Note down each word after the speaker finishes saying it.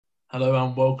Hello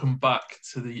and welcome back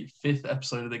to the fifth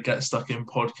episode of the Get Stuck In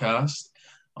podcast.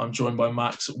 I'm joined by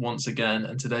Max once again,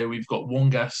 and today we've got one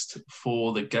guest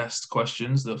for the guest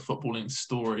questions, the footballing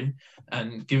story.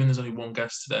 And given there's only one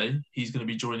guest today, he's going to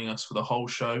be joining us for the whole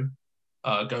show,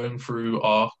 going through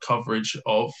our coverage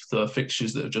of the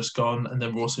fixtures that have just gone, and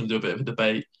then we're also going to do a bit of a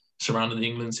debate surrounding the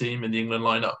England team and the England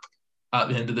lineup at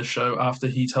the end of the show after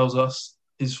he tells us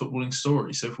his footballing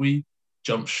story. So if we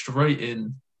jump straight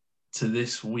in to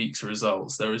this week's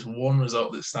results, there is one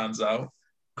result that stands out.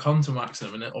 Come to Max in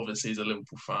a minute. Obviously, he's a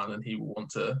Liverpool fan and he will want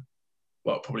to,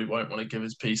 well, probably won't want to give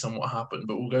his piece on what happened,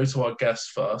 but we'll go to our guests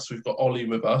first. We've got Ollie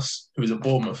with us, who is a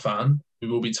Bournemouth fan. We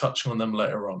will be touching on them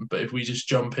later on. But if we just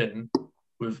jump in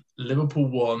with Liverpool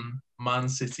 1, Man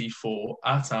City 4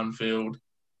 at Anfield,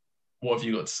 what have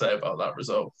you got to say about that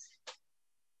result?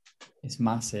 It's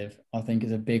massive. I think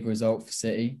it's a big result for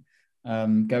City.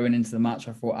 Going into the match,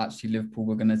 I thought actually Liverpool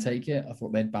were going to take it. I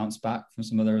thought they'd bounce back from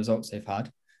some of the results they've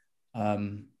had.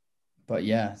 But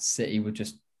yeah, City were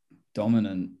just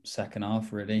dominant second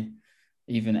half, really.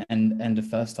 Even end of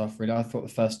first half, really. I thought the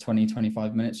first 20,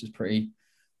 25 minutes was pretty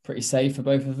safe for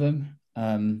both of them.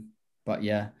 But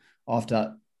yeah, after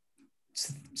that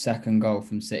second goal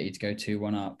from City to go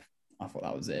 2-1 up, I thought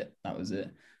that was it.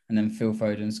 And then Phil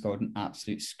Foden scored an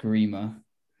absolute screamer.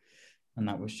 And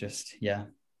that was just,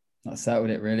 that settled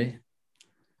it, really.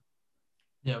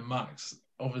 Yeah, Max,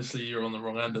 obviously you're on the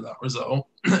wrong end of that result.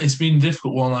 It's been a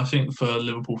difficult one, I think, for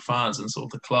Liverpool fans and sort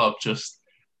of the club. Just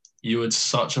you had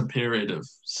such a period of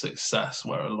success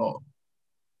where a lot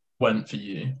went for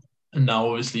you. And now,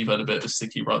 obviously, you've had a bit of a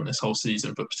sticky run this whole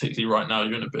season, but particularly right now,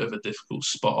 you're in a bit of a difficult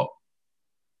spot.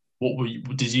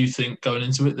 Did you think going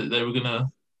into it that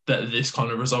that this kind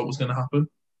of result was going to happen?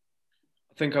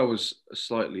 I think I was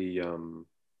slightly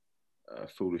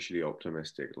foolishly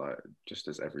optimistic, like just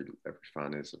as every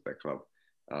fan is of their club.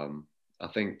 I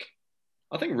think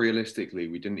realistically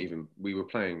we were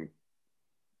playing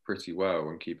pretty well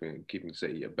and keeping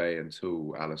City at bay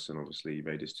until Alisson obviously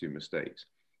made his two mistakes.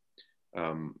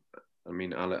 Alisson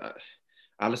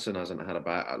hasn't had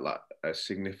a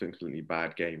significantly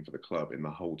bad game for the club in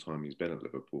the whole time he's been at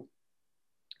Liverpool.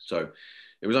 So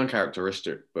it was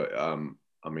uncharacteristic, but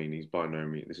this is by no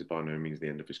means the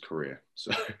end of his career.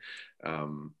 So,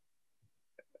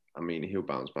 he'll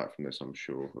bounce back from this, I'm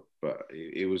sure. But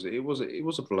it was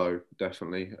a blow,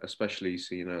 definitely, especially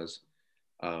seeing as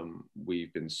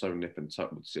we've been so nip and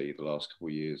tuck with City the last couple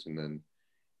of years, and then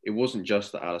it wasn't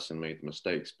just that Alisson made the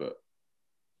mistakes, but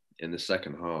in the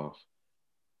second half,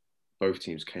 both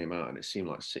teams came out, and it seemed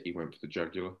like City went for the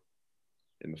jugular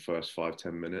in the first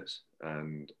 5-10 minutes,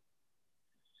 and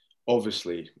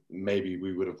obviously, maybe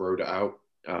we would have rode it out,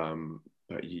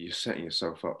 but you're setting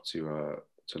yourself up to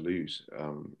lose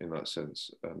in that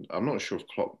sense. And I'm not sure if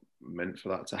Klopp meant for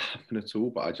that to happen at all,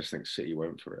 but I just think City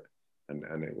went for it,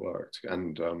 and it worked.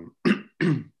 And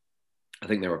I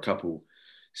think there were a couple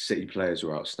City players who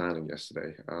were outstanding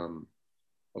yesterday.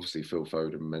 Obviously, Phil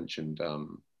Foden mentioned.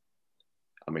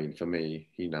 For me,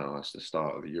 he now has to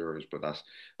start at the Euros, but that's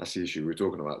the issue. We're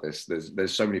talking about this.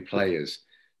 There's so many players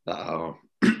that are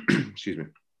excuse me,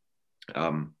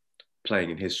 playing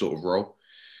in his sort of role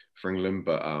for England.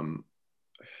 But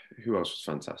who else was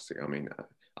fantastic?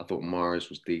 I thought Mahrez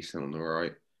was decent on the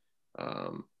right.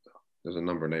 There's a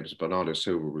number of names. Bernardo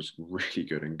Silva was really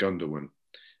good, and Gundogan.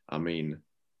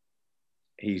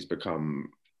 He's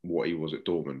become what he was at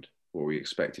Dortmund, what we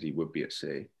expected he would be at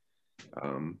City.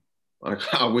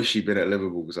 I wish he'd been at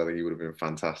Liverpool because I think he would have been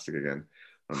fantastic again.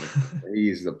 He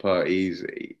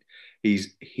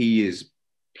is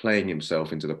playing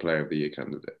himself into the Player of the Year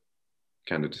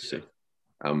candidacy.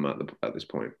 At this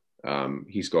point,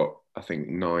 he's got I think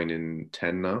 9 in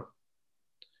 10 now.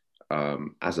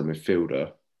 As a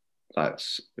midfielder,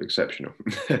 that's exceptional,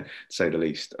 to say the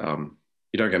least.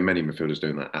 You don't get many midfielders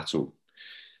doing that at all.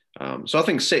 So I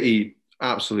think City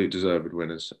absolute deserved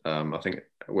winners. I think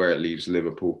where it leaves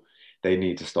Liverpool, they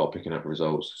need to start picking up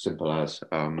results. Simple as.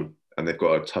 And they've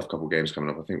got a tough couple of games coming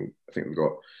up. I think we've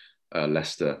got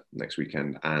Leicester next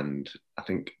weekend, and I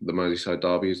think the Merseyside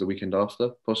derby is the weekend after,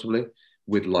 possibly,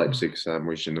 with Leipzig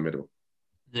sandwiched in the middle.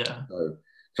 Yeah. So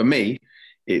for me,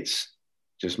 it's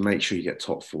just make sure you get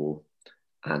top 4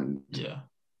 and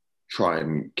try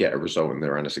and get a result in the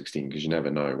round of 16, because you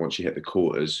never know. Once you hit the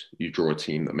quarters, you draw a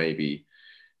team that maybe,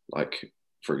 like,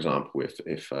 for example,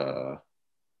 if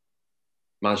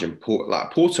imagine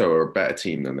Porto are a better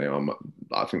team than they are.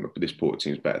 I think this Porto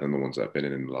team is better than the ones that have been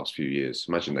in the last few years.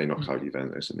 Imagine they knock out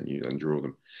Juventus and then you draw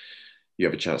them. You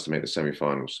have a chance to make the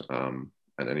semi-finals, and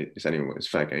then it's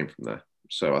fair game from there.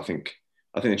 So I think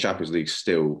the Champions League's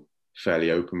still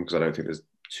fairly open, because I don't think there's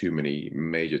too many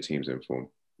major teams in form.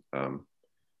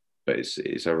 But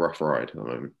it's a rough ride at the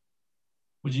moment.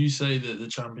 Would you say that the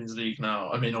Champions League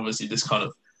now, I mean, obviously this kind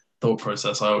of thought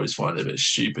process, I always find it a bit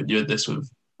stupid. You had this with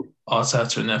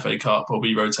Arteta in the FA Cup, where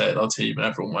we rotated our team and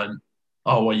everyone went,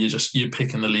 oh, well, you're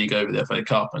picking the league over the FA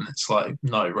Cup. And it's like,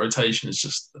 no, rotation is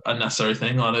just a necessary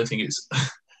thing. I don't think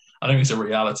it's a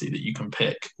reality that you can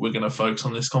pick. We're going to focus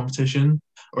on this competition,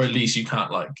 or at least you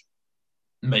can't like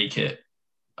make it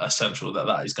essential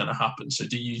that is going to happen. So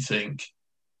do you think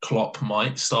Klopp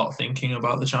might start thinking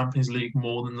about the Champions League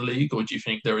more than the league, or do you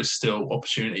think there is still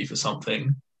opportunity for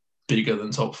something bigger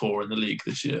than top four in the league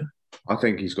this year? I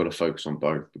think he's got to focus on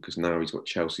both, because now he's got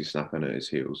Chelsea snapping at his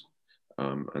heels.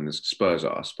 And there's Spurs.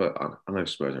 I know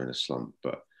Spurs are in a slump,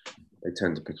 but they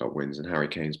tend to pick up wins, and Harry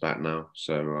Kane's back now.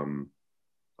 So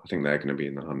I think they're going to be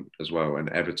in the hunt as well. And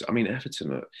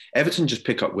Everton just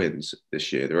pick up wins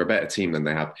this year. They're a better team than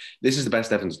they have. This is the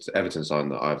best Everton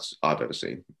side that I've ever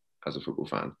seen as a football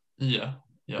fan. Yeah,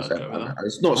 I'd go with that.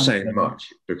 It's not saying much,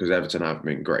 because Everton have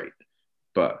been great,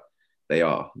 but they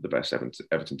are the best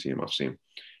Everton team I've seen.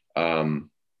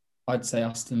 I'd say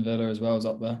Aston Villa as well is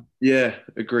up there. Yeah,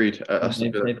 agreed.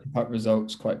 They've picked up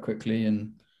results quite quickly,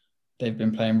 and they've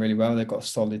been playing really well. They've got a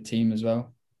solid team as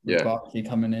well. Yeah, Barkley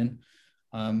coming in,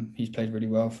 he's played really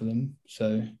well for them.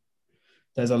 So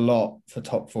there's a lot for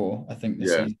top four. I think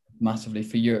this season massively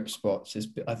for Europe spots.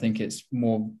 I think it's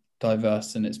more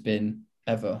diverse than it's been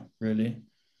ever, really.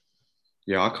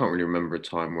 Yeah, I can't really remember a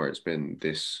time where it's been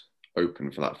this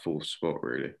open for that fourth spot,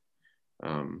 really.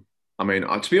 I mean,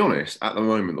 to be honest, at the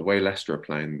moment, the way Leicester are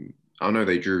playing, I know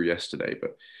they drew yesterday,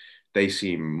 but they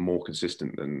seem more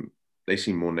consistent they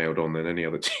seem more nailed on than any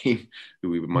other team who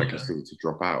we might consider to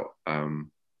drop out.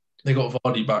 They got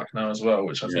Vardy back now as well,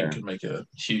 which I think could make a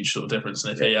huge sort of difference.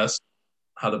 And if he has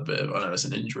had a bit of, I know it's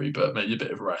an injury, but maybe a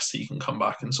bit of rest, he can come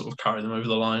back and sort of carry them over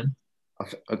the line. I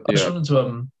just wanted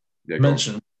to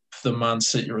mention the Man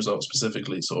City result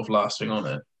specifically, sort of last thing on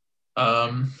it.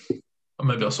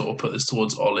 Maybe I'll sort of put this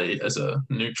towards Ollie as a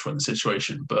neutral in the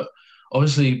situation, but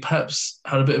obviously Pep's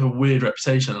had a bit of a weird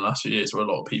reputation in the last few years, where a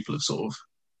lot of people have sort of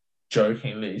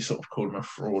jokingly sort of called him a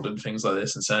fraud and things like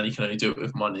this, and saying he can only do it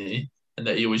with money, and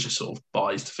that he always just sort of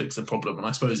buys to fix the problem. And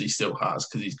I suppose he still has,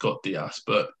 because he's got Diaz,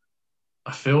 but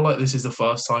I feel like this is the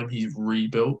first time he's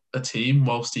rebuilt a team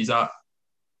whilst he's at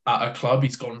a club.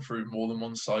 He's gone through more than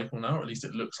one cycle now, or at least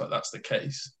it looks like that's the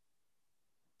case.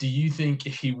 Do you think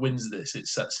if he wins this, it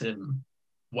sets him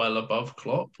well above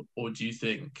Klopp, or do you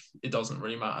think it doesn't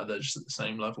really matter? They're just at the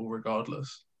same level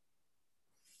regardless.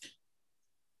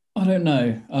 I don't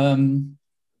know.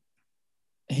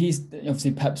 He's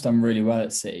obviously Pep's done really well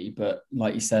at City, but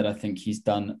like you said, I think he's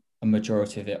done a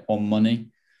majority of it on money.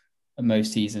 And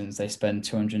most seasons they spend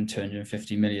 200,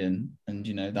 250 million, and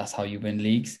that's how you win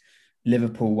leagues.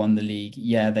 Liverpool won the league.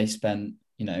 Yeah, they spent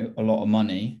a lot of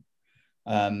money,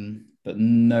 but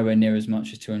nowhere near as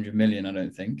much as 200 million, I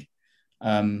don't think.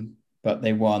 But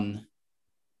they won,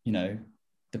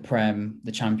 the Prem,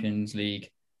 the Champions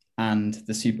League, and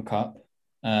the Super Cup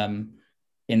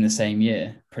in the same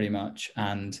year, pretty much.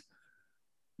 And,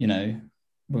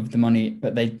 with the money,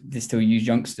 but they still use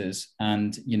youngsters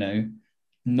and,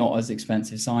 not as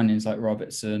expensive signings like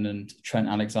Robertson and Trent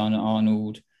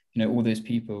Alexander-Arnold, all those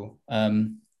people.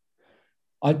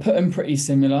 I'd put them pretty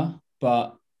similar,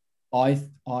 but I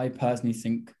personally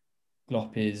think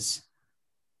Klopp is...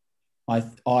 I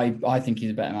think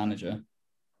he's a better manager.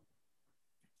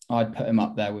 I'd put him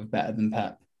up there with better than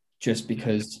Pep, just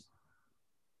because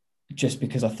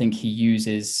I think he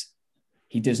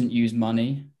doesn't use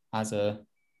money as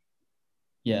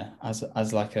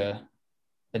like a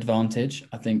advantage.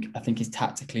 I think he's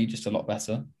tactically just a lot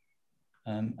better,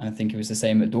 and I think it was the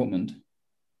same at Dortmund.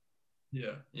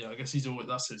 Yeah. I guess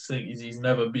that's his thing. He's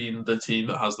never been the team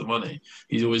that has the money.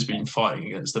 He's always been fighting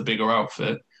against the bigger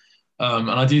outfit.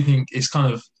 And I do think it's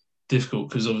kind of difficult,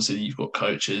 because obviously you've got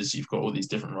coaches, you've got all these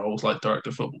different roles like director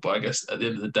of football, but I guess at the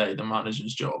end of the day, the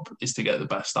manager's job is to get the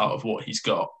best out of what he's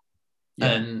got.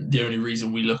 Yeah. And the only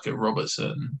reason we look at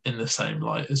Robertson in the same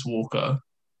light as Walker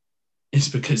is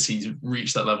because he's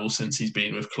reached that level since he's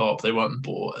been with Klopp. They weren't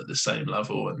bought at the same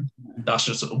level, and that's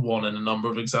just one in a number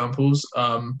of examples.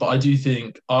 But I do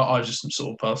think, I just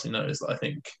sort of personally noticed that I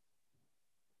think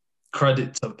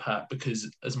credit to Pep, because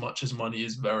as much as money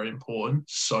is very important,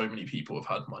 so many people have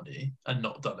had money and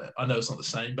not done it. I know it's not the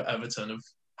same, but Everton have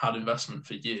had investment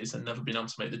for years and never been able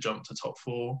to make the jump to top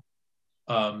four.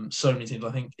 So many teams.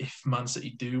 I think if Man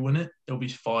City do win it, it'll be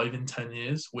 5 in 10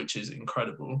 years, which is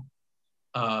incredible.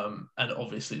 And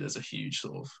obviously there's a huge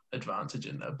sort of advantage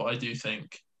in there. But I do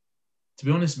think, to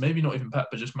be honest, maybe not even Pep,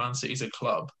 but just Man City as a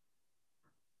club,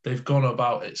 they've gone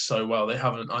about it so well. They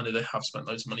haven't. I know they have spent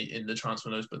loads of money in the transfer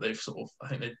windows, but they've sort of. I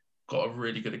think they've got a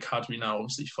really good academy now.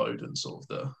 Obviously, Foden sort of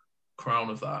the crown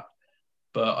of that.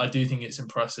 But I do think it's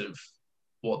impressive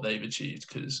what they've achieved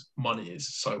because money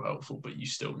is so helpful, but you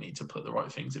still need to put the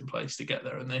right things in place to get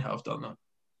there, and they have done that.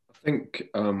 I think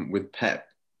with Pep,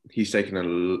 he's taken a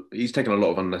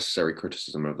lot of unnecessary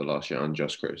criticism over the last year,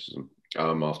 unjust criticism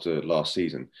after last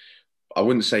season. I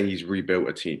wouldn't say he's rebuilt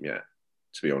a team yet,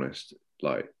 to be honest.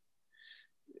 Like,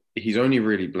 he's only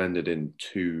really blended in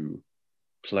 2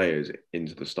 players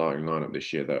into the starting lineup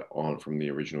this year that aren't from the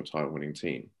original title-winning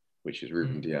team, which is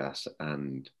Ruben Dias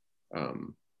and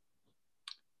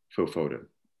Phil Foden.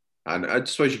 And I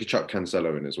suppose you could chuck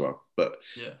Cancelo in as well. But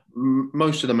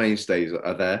most of the mainstays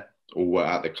are there or were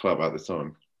at the club at the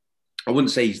time. I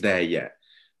wouldn't say he's there yet.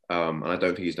 And I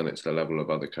don't think he's done it to the level of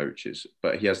other coaches,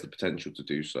 but he has the potential to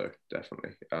do so,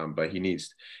 definitely. But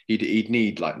he'd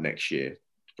need like next year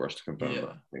for us to confirm that,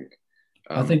 I think.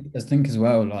 I think as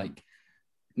well, like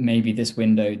maybe this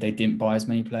window they didn't buy as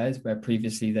many players, where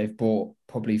previously they've bought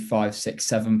probably 5, 6,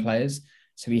 7 players.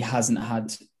 So he hasn't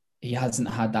had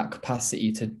that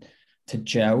capacity to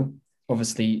gel.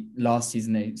 Obviously, last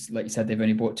season like you said, they've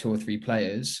only bought 2 or 3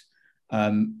 players.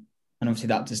 And obviously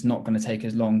that is not going to take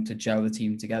as long to gel the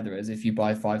team together as if you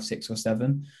buy 5, 6 or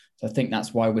 7. So I think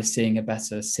that's why we're seeing a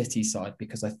better City side,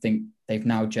 because I think they've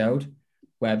now gelled,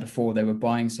 where before they were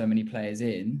buying so many players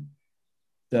in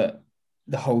that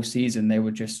the whole season they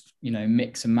were just,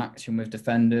 mix and matching with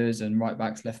defenders and right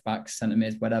backs, left backs, centre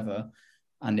mids, whatever.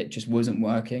 And it just wasn't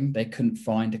working. They couldn't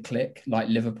find a click like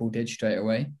Liverpool did straight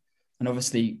away. And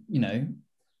obviously,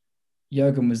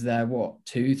 Jurgen was there,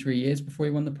 2, 3 years before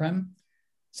he won the Prem?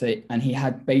 So, and he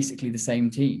had basically the same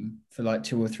team for like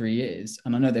 2 or 3 years.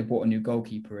 And I know they brought a new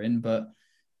goalkeeper in, but,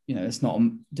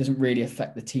 doesn't really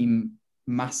affect the team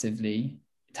massively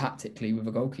tactically with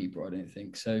a goalkeeper, I don't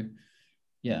think. So,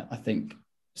 yeah, I think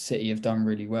City have done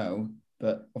really well,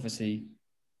 but obviously,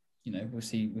 we'll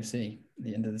see at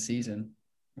the end of the season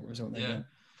what result they get.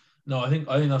 No, I think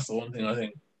that's the one thing. I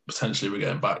think potentially we're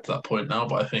getting back to that point now,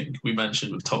 but I think we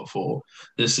mentioned with top 4,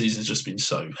 this season's just been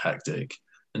so hectic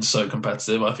and so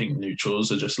competitive. I think neutrals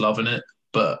are just loving it,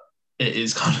 but it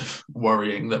is kind of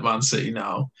worrying that Man City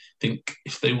now, I think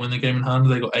if they win the game in hand,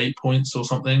 they got 8 points or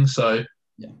something. So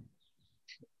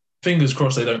fingers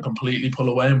crossed they don't completely pull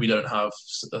away and we don't have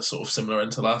a sort of similar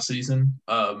end to last season.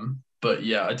 But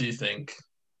yeah, I do think,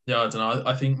 I don't know.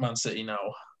 I think Man City now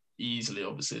easily,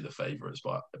 obviously, the favourites,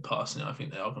 but personally, I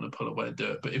think they are going to pull away and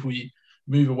do it. But if we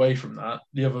move away from that,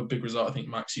 the other big result, I think,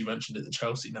 Max, you mentioned it, that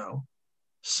Chelsea now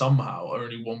somehow are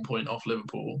only 1 point off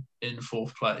Liverpool in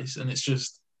 4th place. And it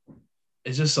just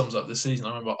sums up the season. I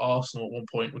remember Arsenal at one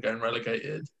point were getting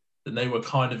relegated, then they were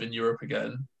kind of in Europe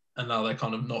again, and now they're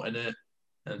kind of not in it.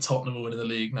 And Tottenham are winning the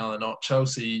league, now they're not.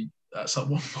 Chelsea at some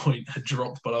one point had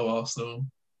dropped below Arsenal,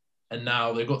 and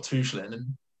now they've got Tuchel in.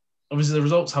 And obviously the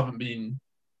results haven't been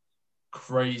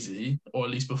crazy, or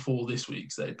at least before this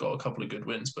week's, they've got a couple of good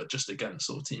wins, but just against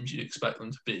sort of teams you'd expect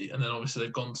them to be. And then obviously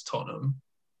they've gone to Tottenham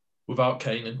without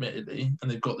Kane, admittedly, and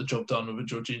they've got the job done with a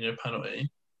Jorginho penalty.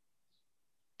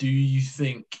 Do you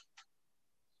think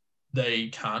they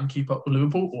can keep up with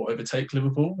Liverpool or overtake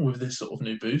Liverpool with this sort of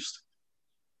new boost?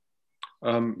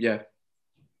 Yeah.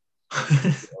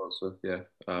 Yeah.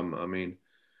 I mean,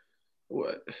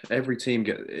 every team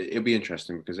it'll be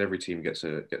interesting because every team gets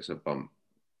a bump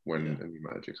when a new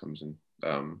manager comes in.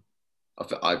 I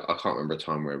can't remember a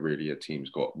time where really a team's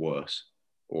got worse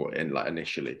or in like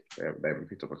initially they haven't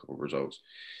picked up a couple of results.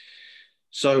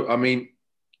 So I mean,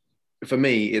 for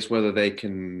me, it's whether they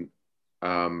can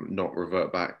not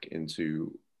revert back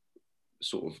into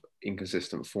sort of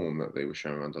inconsistent form that they were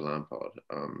showing under Lampard.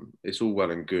 It's all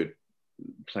well and good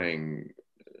putting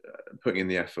in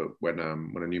the effort when a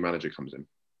new manager comes in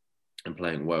and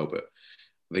playing well, but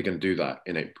they're going to do that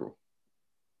in April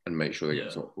and make sure they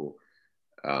get top 4.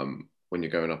 When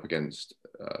you're going up against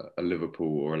a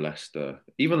Liverpool or a Leicester,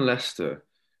 even Leicester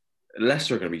are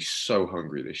going to be so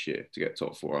hungry this year to get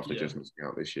top 4 after just missing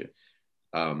out this year.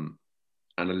 And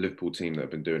a Liverpool team that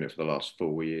have been doing it for the last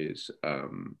 4 years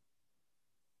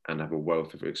and have a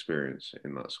wealth of experience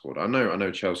in that squad. I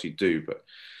know Chelsea do, but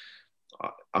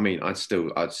I mean, I'd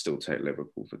still take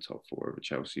Liverpool for top 4 over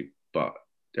Chelsea, but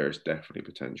there is definitely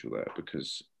potential there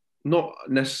because not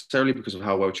necessarily because of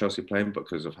how well Chelsea are playing, but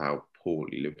because of how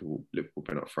poorly Liverpool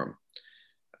been up front.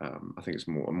 I think it's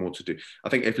more to do. I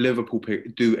think if Liverpool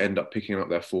do end up picking up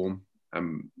their form,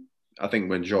 I think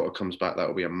when Jota comes back, that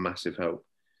will be a massive help.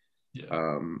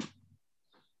 Yeah.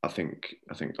 I think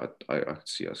I could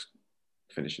see us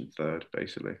finishing 3rd,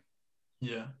 basically.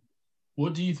 Yeah.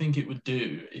 what do you think it would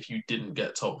do if you didn't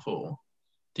get top four?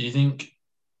 Do you think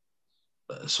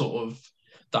sort of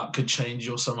that could change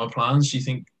your summer plans? Do you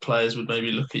think players would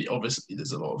maybe look at, obviously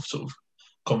there's a lot of sort of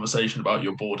conversation about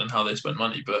your board and how they spend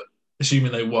money, but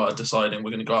assuming they were deciding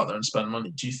we're going to go out there and spend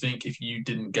money, do you think if you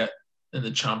didn't get in the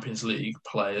Champions League,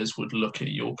 players would look at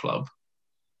your club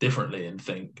differently and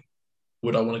think,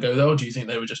 would I want to go there? Or do you think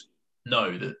they would just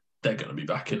know that they're going to be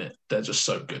back in it? They're just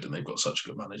so good and they've got such a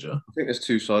good manager. I think there's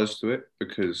two sides to it,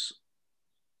 because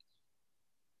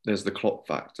there's the Klopp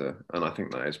factor, and I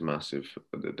think that is massive.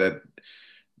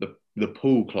 The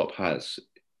pool Klopp has,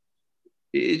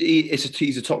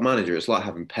 he's a top manager. It's like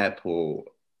having Pep or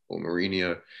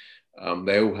Mourinho.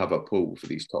 They all have a pool for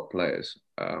these top players,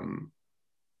 and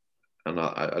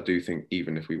I do think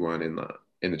even if we weren't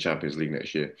in the Champions League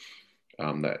next year,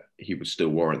 that he would still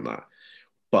warrant that.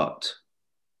 But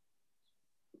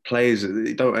players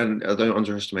don't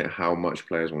underestimate how much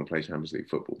players want to play Champions League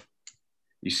football.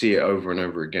 You see it over and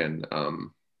over again.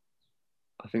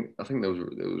 I think there was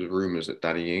rumours that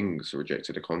Danny Ings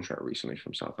rejected a contract recently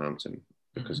from Southampton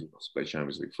because he wants to play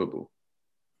Champions League football.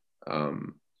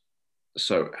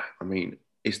 So I mean,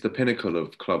 it's the pinnacle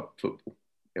of club football,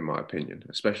 in my opinion,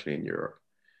 especially in Europe.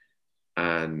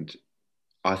 And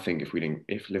I think if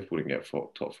Liverpool didn't get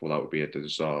top four, that would be a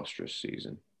disastrous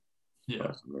season. Yeah.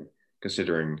 Personally,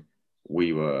 considering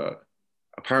we were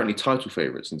apparently title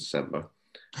favourites in December.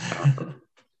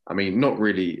 I mean, not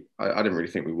really. I didn't really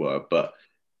think we were, but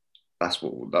that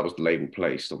was the label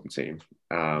placed on the team.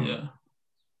 Yeah.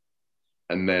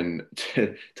 And then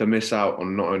to miss out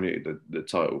on not only the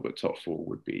title but top four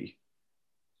would be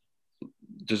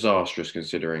disastrous,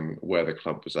 considering where the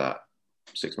club was at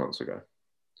 6 months ago.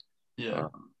 Yeah.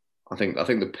 I think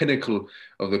the pinnacle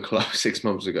of the club 6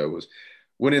 months ago was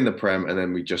winning the Prem, and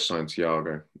then we just signed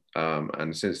Thiago.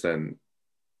 And since then,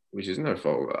 which is no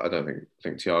fault, I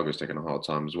think Thiago's taken a hard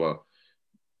time as well.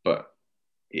 But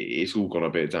it's all gone a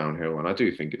bit downhill, and I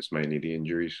do think it's mainly the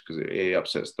injuries, because it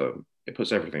upsets them. It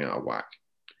puts everything out of whack.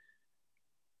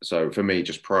 So for me,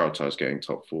 just prioritise getting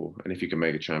top four, and if you can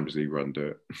make a Champions League run,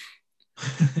 do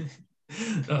it.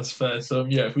 That's fair. So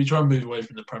yeah, if we try and move away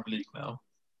from the Premier League now,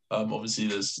 obviously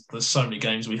there's so many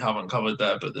games we haven't covered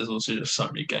there, but there's also just so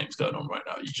many games going on right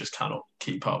now. You just cannot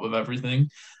keep up with everything.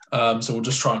 So we'll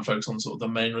just try and focus on sort of the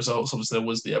main results. Obviously, there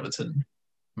was the Everton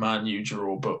Man U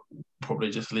draw, but probably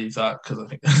just leave that because I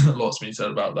think lots been said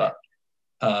about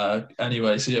that.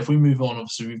 Anyway, so yeah, if we move on,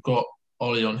 obviously we've got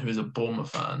Ollie on, who is a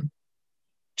Bournemouth fan.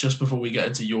 Just before we get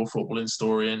into your footballing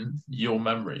story and your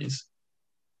memories,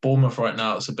 Bournemouth right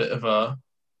now, it's a bit of an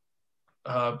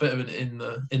in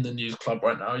the news club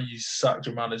right now. You sacked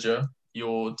your manager.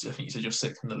 I think you said you're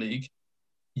sixth in the league.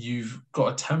 You've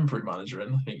got a temporary manager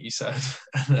in, I think you said,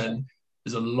 and then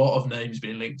there's a lot of names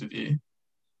being linked with you.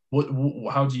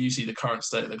 How do you see the current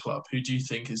state of the club? Who do you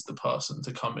think is the person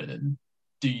to come in, and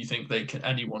do you think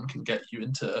anyone can get you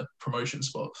into promotion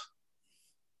spots?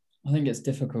 I think it's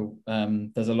difficult.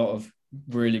 There's a lot of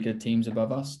really good teams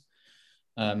above us.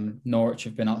 Norwich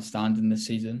have been outstanding this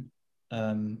season.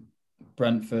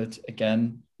 Brentford,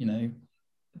 again,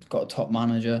 got a top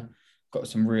manager, got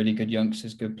some really good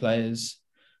youngsters, good players.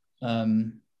 There's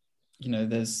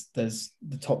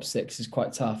the top six is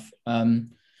quite tough.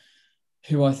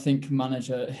 Who I think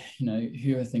manager,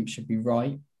 who I think should be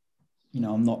right.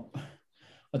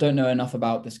 I don't know enough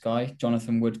about this guy,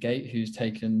 Jonathan Woodgate, who's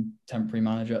taken temporary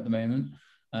manager at the moment.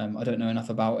 I don't know enough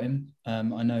about him.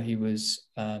 I know he was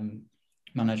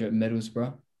manager at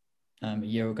Middlesbrough a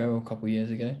year ago or a couple of years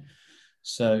ago.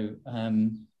 So,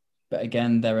 but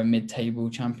again, they're a mid-table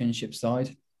championship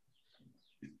side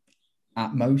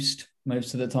at most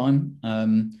of the time.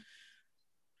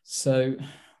 So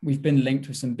we've been linked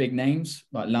with some big names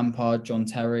like Lampard, John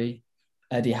Terry,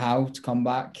 Eddie Howe to come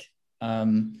back.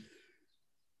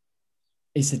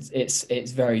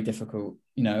 It's very difficult.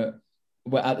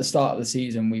 At the start of the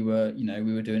season, we were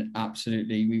doing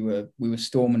absolutely. We were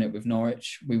storming it with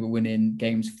Norwich. We were winning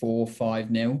games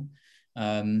 4-5-0.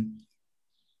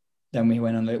 Then we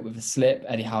went on a little with a slip.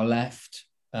 Eddie Howe left.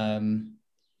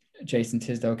 Jason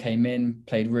Tisdale came in,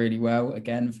 played really well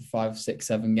again for 5, 6,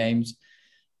 7 games,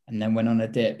 and then went on a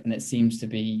dip. And it seems to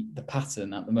be the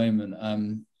pattern at the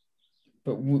moment.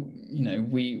 But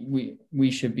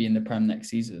we should be in the Prem next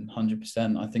season,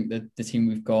 100%. I think that the team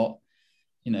we've got,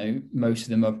 most of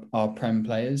them are Prem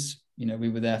players. We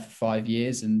were there for 5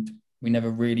 years and we never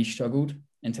really struggled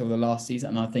until the last season.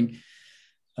 And I think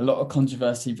a lot of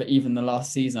controversy, but even the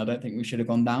last season, I don't think we should have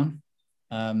gone down.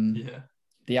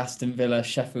 The Aston Villa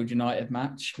Sheffield United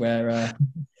match where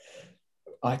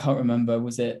I can't remember,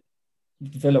 was it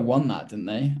Villa won that, didn't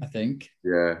they? I think.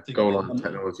 Yeah, think goal they line did.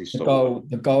 technology The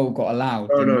stopped. goal got allowed,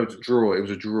 Oh didn't no, it? it's a draw. It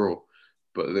was a draw,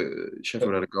 but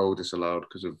Sheffield But had a goal disallowed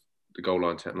because of the goal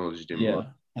line technology didn't work.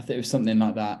 yeah, I think it was something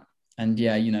like that. And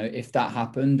yeah, if that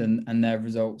happened and their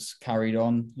results carried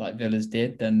on like Villa's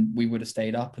did, then we would have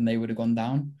stayed up and they would have gone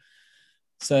down.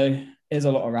 So there's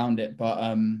a lot around it, but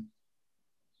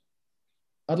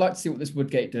I'd like to see what this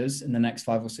Woodgate does in the next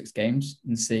 5 or 6 games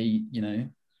and see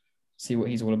what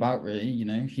he's all about. Really,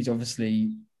 he's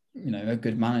obviously a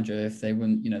good manager. If they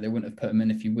wouldn't have put him in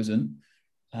if he wasn't.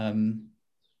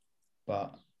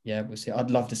 But yeah, we'll see. I'd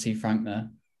love to see Frank there.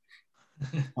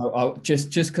 I'll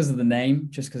just because of the name,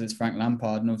 just because it's Frank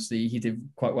Lampard, and obviously he did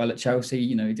quite well at Chelsea.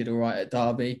 He did all right at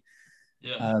Derby.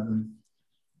 Yeah.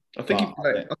 I think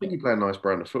But he played a nice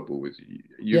brand of football with you.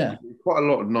 Yeah. Quite a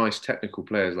lot of nice technical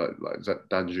players like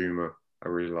Danjuma. I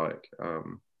really like.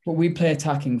 But we play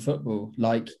attacking football,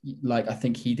 like I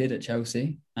think he did at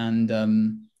Chelsea, and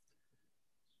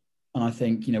I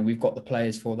think we've got the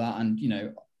players for that, and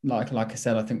like I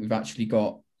said, I think we've actually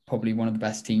got probably one of the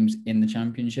best teams in the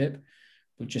Championship.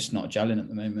 We're just not gelling at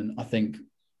the moment. I think,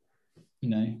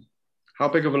 How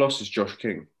big of a loss is Josh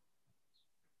King?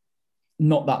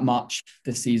 not that much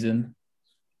this season.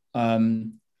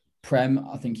 Prem,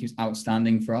 I think he was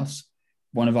outstanding for us.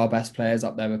 One of our best players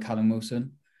up there with Callum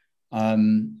Wilson.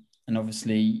 And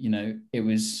obviously, it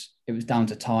was down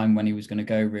to time when he was going to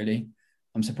go, really.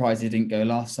 I'm surprised he didn't go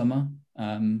last summer.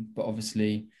 But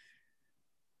obviously,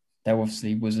 there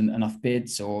wasn't enough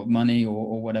bids or money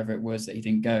or whatever it was that he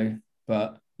didn't go.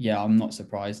 But yeah, I'm not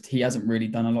surprised. He hasn't really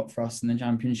done a lot for us in the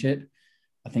Championship.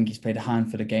 I think he's played a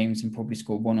handful of games and probably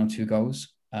scored 1 or 2 goals.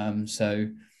 So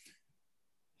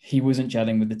he wasn't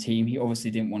gelling with the team. He obviously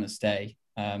didn't want to stay.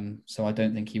 So I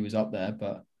don't think he was up there,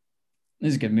 but it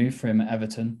was a good move for him at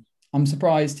Everton. I'm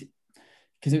surprised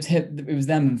because it was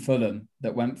them and Fulham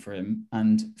that went for him.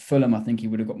 And Fulham, I think he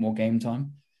would have got more game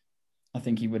time. I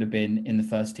think he would have been in the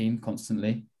first team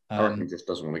constantly. I reckon he just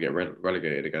doesn't want to get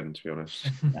relegated again, to be honest.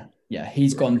 Yeah,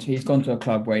 he's gone to a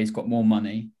club where he's got more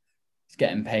money. He's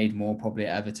getting paid more probably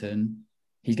at Everton.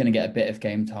 He's going to get a bit of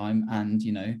game time, and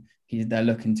they're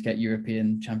looking to get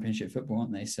European Championship football,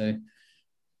 aren't they? So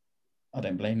I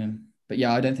don't blame him. But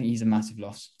yeah, I don't think he's a massive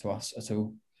loss to us at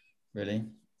all, really.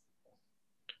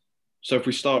 So if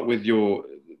we start with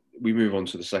we move on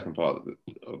to the second part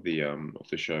of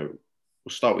the show.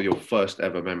 We'll start with your first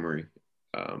ever memory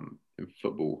in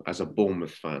football as a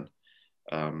Bournemouth fan.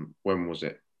 When was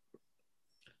it?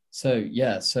 So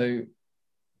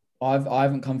I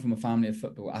haven't come from a family of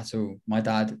football at all. My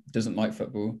dad doesn't like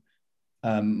football.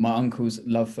 My uncles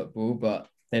love football, but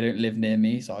they don't live near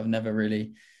me, so I've never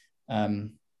really.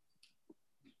 But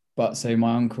so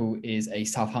my uncle is a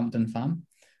Southampton fan.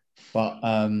 But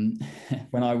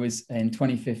when I was in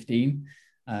 2015,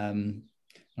 when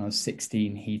I was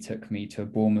 16, he took me to a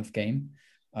Bournemouth game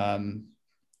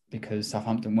because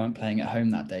Southampton weren't playing at home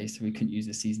that day, so we couldn't use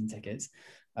the season tickets.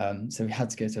 So we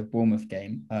had to go to a Bournemouth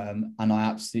game, and I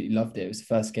absolutely loved it. It was the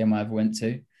first game I ever went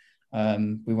to.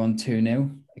 We won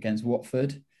 2-0 against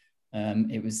Watford.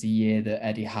 It was the year that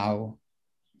Eddie Howe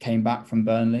came back from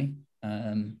Burnley,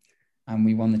 and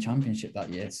we won the championship that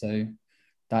year. So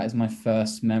that is my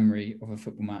first memory of a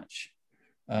football match.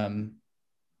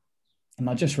 And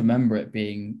I just remember it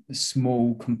being a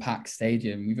small, compact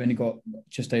stadium. We've only got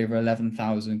just over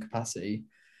 11,000 capacity,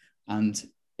 and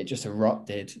it just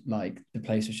erupted. Like, the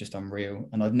place was just unreal.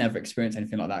 And I've never experienced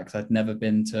anything like that because I'd never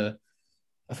been to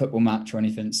a football match or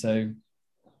anything. So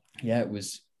yeah, it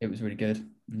was really good.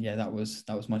 And yeah, that was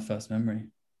my first memory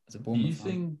as a Bournemouth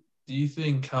fan. Do you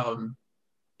think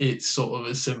it's sort of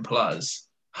as simple as,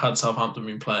 had Southampton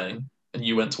been playing and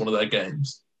you went to one of their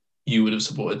games, you would have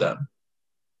supported them?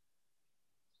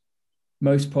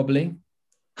 Most probably.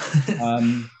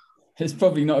 It's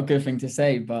probably not a good thing to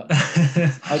say, but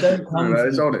I don't come No, from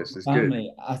it's a honest. It's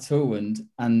family at all.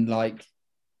 And like,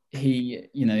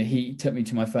 he took me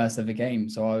to my first ever game.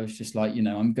 So I was just like,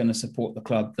 I'm going to support the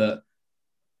club that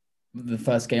the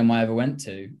first game I ever went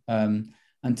to. And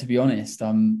to be honest,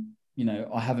 I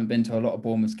haven't been to a lot of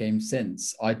Bournemouth games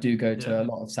since. I do go to a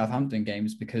lot of Southampton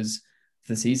games because of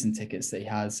the season tickets that he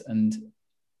has. And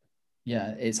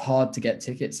yeah, it's hard to get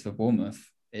tickets for Bournemouth.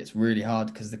 It's really hard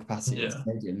because of the capacity of the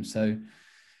stadium. So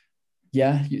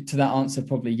yeah, to that answer,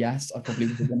 probably yes. I probably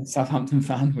would have been a Southampton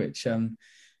fan, which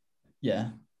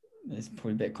it's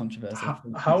probably a bit controversial.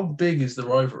 How big is the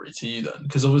rivalry to you then?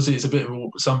 Because obviously it's a bit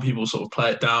of, some people sort of play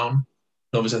it down.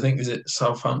 Obviously, I think is it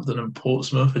Southampton and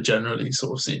Portsmouth are generally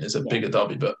sort of seen as a bigger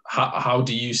derby. But how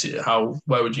do you see it?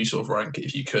 Where would you sort of rank it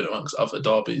if you could amongst other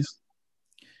derbies?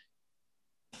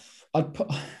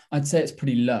 I'd say it's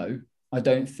pretty low. I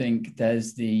don't think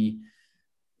there's the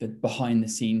behind the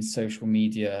scenes social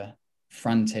media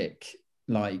frantic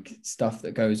like stuff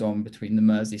that goes on between the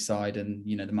Merseyside and,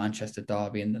 you know, the Manchester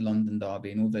derby and the London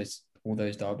derby and all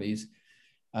those derbies.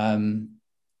 But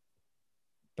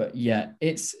yeah,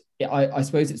 I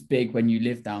suppose it's big when you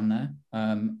live down there,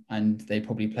 and they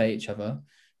probably play each other.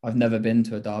 I've never been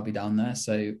to a derby down there,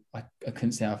 so I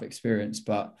couldn't say I've experienced,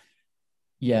 but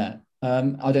yeah,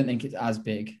 I don't think it's as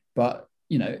big, but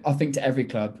you know, I think to every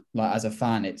club, like as a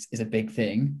fan, it's a big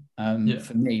thing.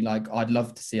 For me, like I'd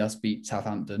love to see us beat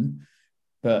Southampton,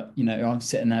 but you know, I'm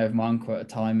sitting there with my uncle at a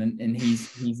time, and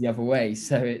he's the other way,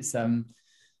 so it's I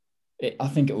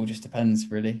think it all just depends,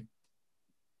 really.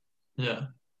 Yeah,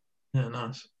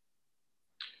 nice.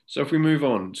 So if we move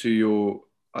on to your,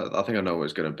 I think I know what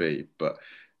it's going to be, but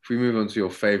if we move on to your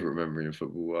favourite memory in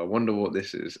football, I wonder what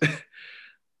this is.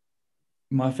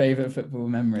 My favourite football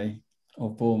memory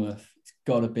of Bournemouth, it's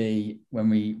got to be when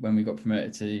we got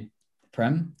promoted to the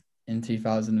Prem in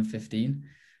 2015.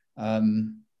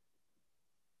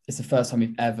 It's the first time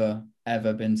we've ever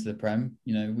been to the Prem.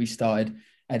 You know, we started,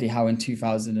 Eddie Howe in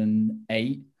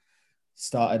 2008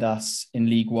 started us in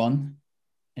League One,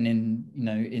 and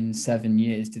in 7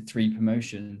 years did 3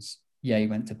 promotions. Yeah, he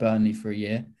went to Burnley for a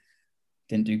year,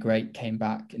 didn't do great, came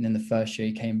back, and then the first year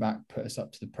he came back, put us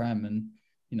up to the Prem, and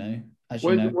you know, as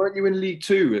you know, weren't you in League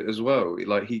Two as well?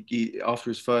 Like he after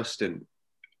his first stint,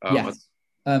 yes,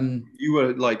 you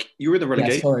were in the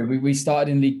relegation. Yeah, sorry, we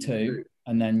started in League Two,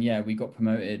 and then we got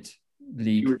promoted.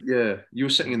 You were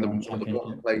sitting in one of the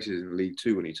bottom places in League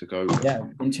Two when he took over. Yeah,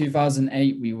 in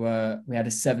 2008 we had a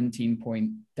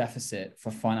 17-point deficit for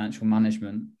financial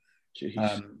management,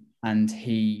 and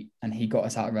he got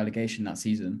us out of relegation that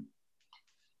season,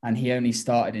 and he only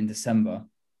started in December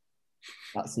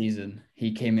that season.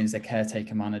 He came in as a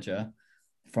caretaker manager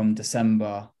from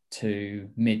December to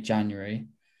mid-January,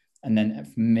 and then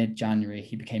from mid-January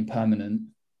he became permanent.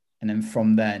 And then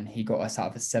from then, he got us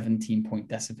out of a 17-point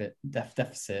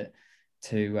deficit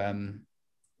to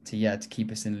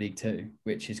keep us in League Two,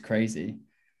 which is crazy.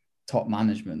 Top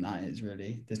management, that is,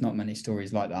 really. There's not many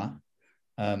stories like that.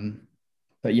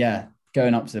 But yeah,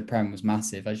 going up to the Prem was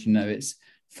massive. As you know, it's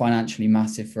financially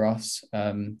massive for us.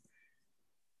 And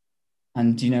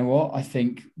you know what? I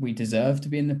think we deserve to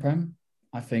be in the Prem.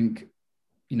 I think,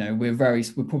 you know, we're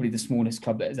probably the smallest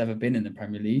club that has ever been in the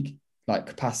Premier League, like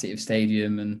capacity of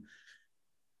stadium and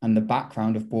the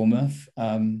background of Bournemouth.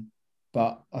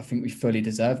 But I think we fully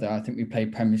deserve that. I think we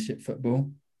played Premiership football.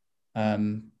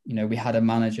 You know, we had a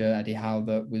manager, Eddie Howe,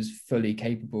 that was fully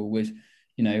capable with,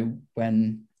 you know,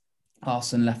 when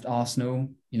Arsene left Arsenal,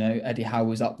 you know, Eddie Howe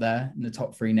was up there in the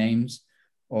top 3 names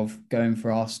of going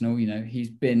for Arsenal. You know, he's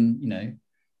been, you know,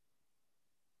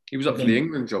 he was up for the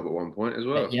England job at one point as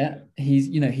well. Yeah, he's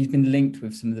been linked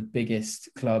with some of the biggest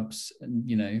clubs, and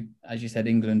you know, as you said,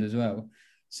 England as well.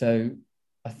 So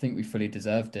I think we fully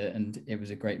deserved it, and it was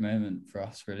a great moment for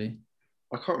us, really.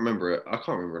 I can't remember it. I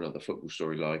can't remember another football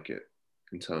story like it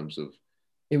in terms of.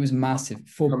 It was massive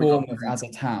for Bournemouth as a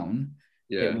town.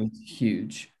 Yeah, it was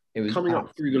huge. It was coming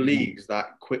up through the leagues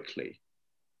that quickly.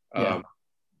 Yeah,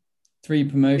 3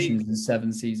 promotions in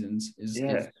 7 seasons is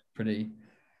pretty.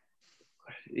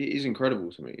 It is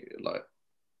incredible to me. Like,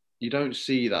 you don't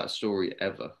see that story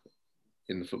ever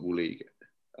in the Football League.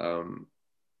 And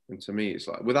to me, it's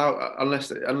like unless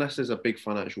there's a big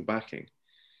financial backing,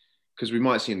 because we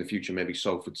might see in the future maybe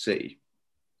Salford City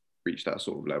reach that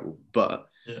sort of level, but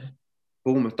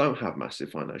Bournemouth don't have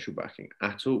massive financial backing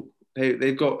at all.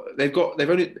 They've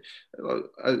only,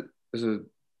 as a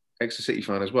Exeter City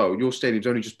fan as well, your stadium's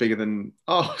only just bigger than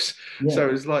ours. Yeah. So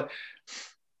it's like,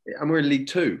 and we're in League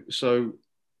Two, so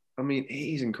I mean, it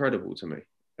is incredible to me.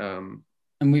 And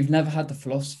we've never had the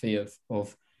philosophy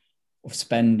of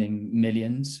spending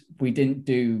millions. We didn't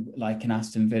do like an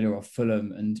Aston Villa or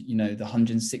Fulham, and you know, the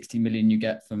 160 million you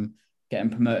get from getting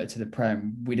promoted to the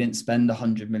Prem. We didn't spend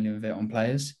 100 million of it on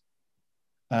players.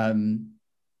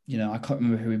 You know, I can't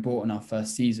remember who we bought in our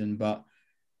first season, but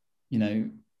you know,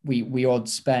 we odd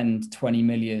spend 20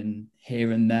 million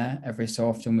here and there every so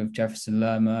often with Jefferson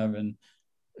Lerma and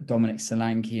Dominic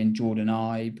Solanke and Jordan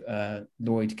Ibe,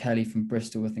 Lloyd Kelly from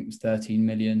Bristol, I think was 13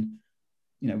 million.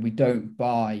 You know, we don't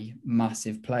buy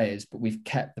massive players, but we've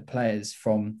kept the players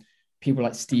from people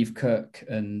like Steve Cook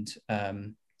and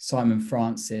Simon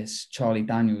Francis, Charlie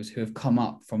Daniels, who have come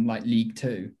up from like League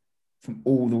Two, from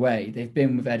all the way. They've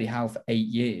been with Eddie Howe for 8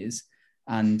 years,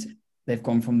 and they've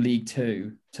gone from League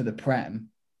Two to the Prem,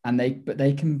 but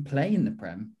they can play in the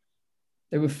Prem.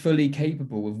 They were fully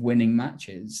capable of winning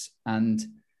matches, and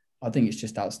I think it's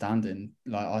just outstanding.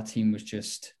 Like, our team was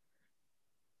just,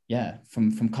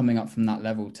 from coming up from that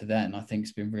level to then, I think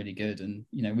it's been really good. And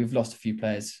we've lost a few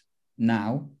players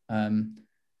now,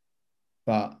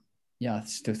 but yeah, I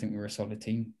still think we're a solid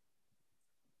team.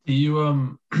 Do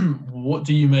you what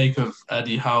do you make of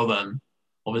Eddie Howe then?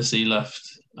 Obviously he left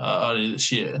earlier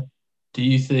this year. Do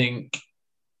you think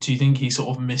he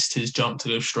sort of missed his jump to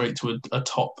go straight to a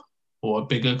top or a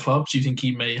bigger club? Do you think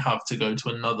he may have to go to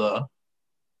another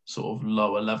sort of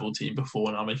lower level team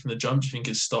before now making the jump? Do you think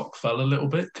his stock fell a little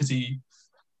bit because he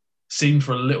seemed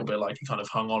for a little bit like he kind of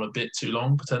hung on a bit too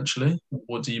long potentially?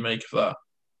 What do you make of that?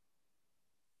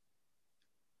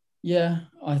 Yeah,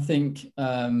 I think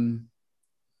I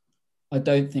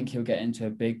don't think he'll get into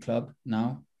a big club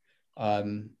now.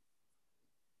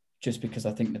 Just because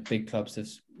I think the big clubs have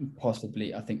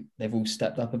possibly, I think they've all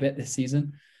stepped up a bit this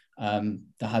season. There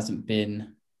hasn't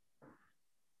been,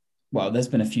 well, there's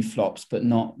been a few flops, but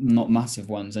not massive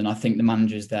ones. And I think the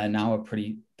managers there now are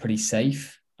pretty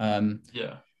safe.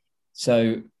 Yeah.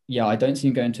 So yeah, I don't see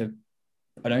him going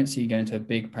to a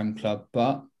big Prem club,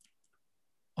 but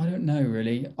I don't know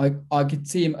really. I could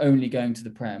see him only going to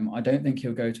the Prem. I don't think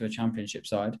he'll go to a Championship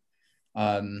side.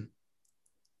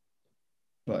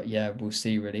 But yeah, we'll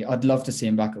see really. I'd love to see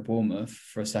him back at Bournemouth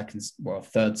for a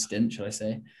third stint, shall I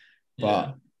say. But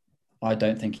Yeah. I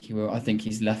don't think he will. I think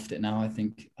he's left it now. I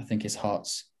think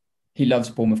he loves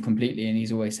Bournemouth completely and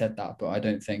he's always said that, but I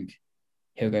don't think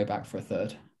he'll go back for a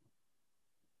third.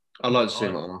 I'd like to see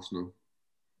him at Arsenal.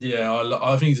 Yeah,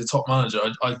 I think he's a top manager.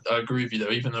 I agree with you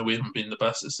though. Even though we haven't been the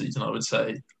best this season, I would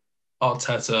say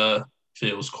Arteta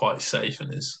feels quite safe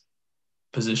in his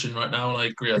position right now, and I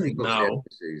agree. I think now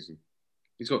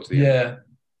He's got to the end.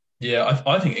 Yeah.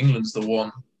 I think England's the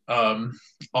one.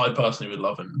 I personally would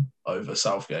love him over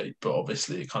Southgate, but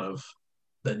obviously,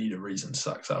 they need a reason to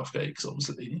sack Southgate because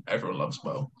obviously everyone loves him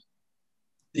well.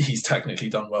 He's technically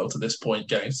done well to this point,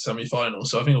 getting to semi-final,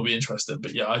 so I think it'll be interesting.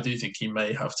 But yeah, I do think he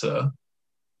may have to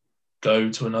go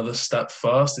to another step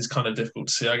first. It's kind of difficult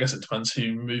to see. I guess it depends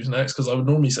who moves next because I would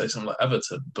normally say something like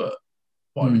Everton, but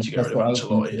why would you get rid of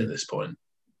Ancelotti at this point?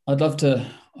 I'd love to,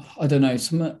 I don't know,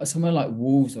 somewhere like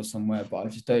Wolves or somewhere, but I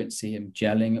just don't see him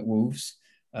gelling at Wolves.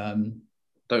 Don't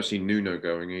see Nuno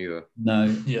going either. No.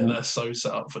 Yeah, they're so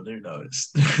set up for Nuno.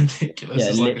 It's ridiculous. Yeah,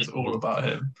 it's like it's all about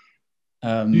him.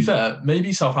 To be fair,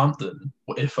 maybe Southampton,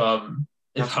 if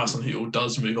Hasenhüttl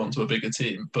does move on to a bigger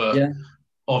team, but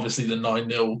obviously the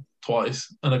 9-0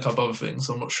 twice and a couple other things.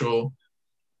 I'm not sure.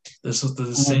 There seems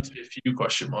to be a few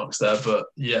question marks there, but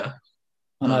yeah.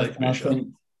 I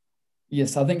think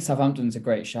Southampton's a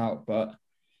great shout, but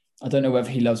I don't know whether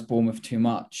he loves Bournemouth too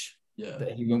much. Yeah.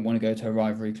 That he wouldn't want to go to a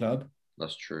rivalry club.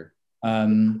 That's true.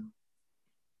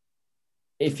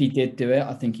 If he did do it,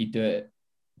 I think he'd do it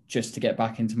just to get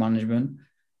back into management.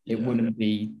 It wouldn't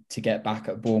be to get back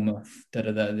at Bournemouth,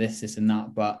 this and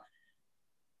that. But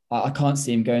I can't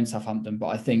see him going to Southampton. But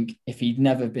I think if he'd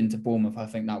never been to Bournemouth, I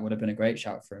think that would have been a great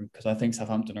shout for him because I think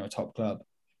Southampton are a top club.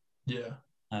 Yeah.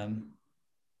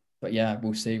 But yeah,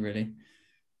 we'll see really.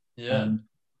 Yeah.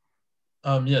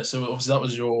 So obviously that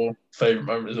was your favourite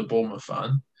moment as a Bournemouth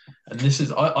fan. And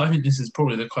I think this is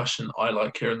probably the question I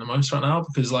like hearing the most right now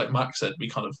because like Max said, we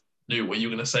kind of knew what you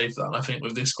were going to say for that. And I think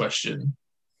with this question,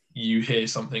 you hear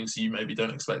some things you maybe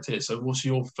don't expect to hear. So what's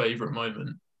your favourite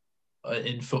moment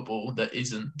in football that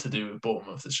isn't to do with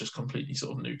Bournemouth? That's just completely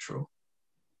sort of neutral.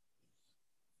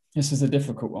 This is a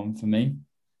difficult one for me.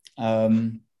 But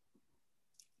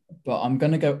I'm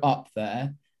going to go up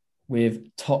there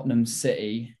with Tottenham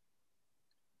City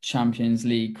Champions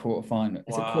League quarterfinal.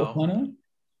 Is it quarterfinal?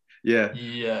 Yeah.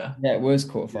 Yeah. Yeah, it was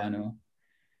quarterfinal.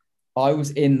 I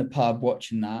was in the pub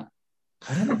watching that.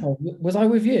 I don't know was I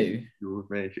with you? You were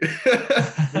with me.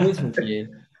 I was with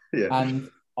you. Yeah. And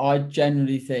I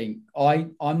generally think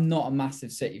I'm not a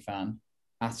massive City fan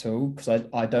at all because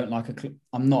I don't like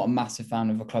I'm not a massive fan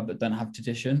of a club that don't have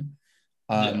tradition.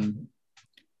 And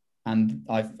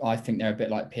I think they're a bit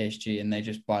like PSG and they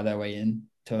just buy their way in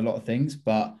to a lot of things.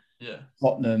 But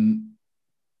Tottenham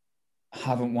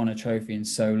haven't won a trophy in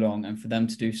so long, and for them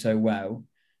to do so well,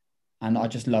 and I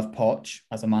just love Poch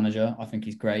as a manager. I think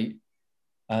he's great.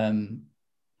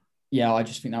 I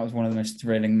just think that was one of the most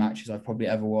thrilling matches I've probably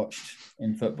ever watched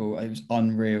in football. It was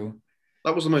unreal.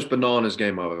 That was the most bananas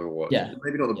game I've ever watched. Yeah.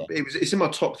 Maybe not it's in my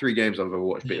top 3 games I've ever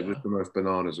watched, but it was the most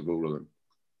bananas of all of them.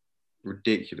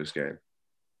 Ridiculous game.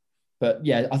 But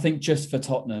yeah, I think just for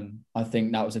Tottenham, I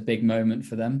think that was a big moment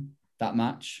for them, that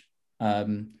match.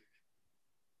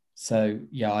 So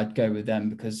yeah, I'd go with them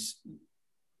because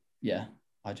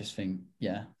I just think,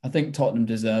 I think Tottenham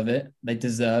deserve it. They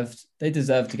deserved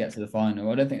to get to the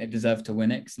final. I don't think they deserved to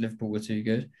win it because Liverpool were too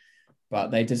good,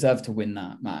 but they deserve to win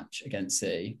that match against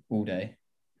City all day.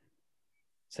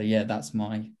 So yeah, that's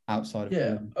my outside of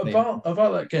Yeah, Bournemouth.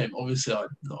 about that game. Obviously, I'm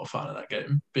not a fan of that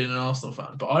game, being an Arsenal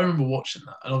fan. But I remember watching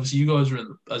that, and obviously, you guys were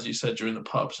as you said, you're in the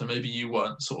pub, so maybe you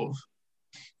weren't sort of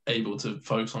able to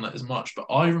focus on it as much. But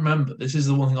I remember this is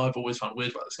the one thing I've always found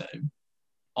weird about this game.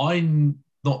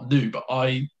 Not knew, but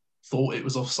I thought it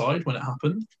was offside when it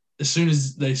happened. As soon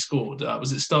as they scored,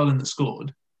 was it Sterling that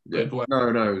scored? Yeah.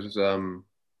 No, it was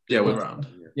Yeah, it was around.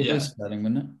 It was Sterling,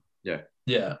 wasn't it? Yeah.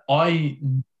 Yeah, I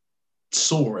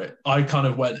saw it. I kind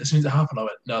of went as soon as it happened. I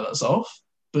went, no, that's off.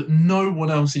 But no one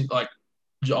else seemed like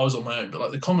I was on my own. But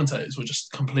like the commentators were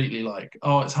just completely like,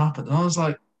 oh, it's happened. And I was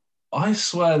like, I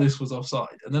swear this was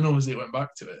offside. And then obviously it went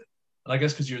back to it. And I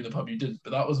guess because you're in the pub, you didn't. But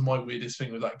that was my weirdest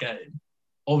thing with that game.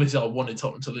 Obviously, I wanted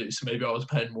Tottenham to lose, so maybe I was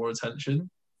paying more attention.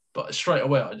 But straight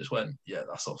away, I just went, yeah,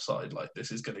 that's offside. Like,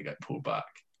 this is going to get pulled back.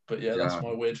 But yeah, that's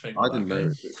my weird thing. I didn't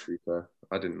notice it, to be fair.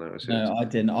 I didn't notice it. No, I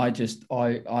didn't. I just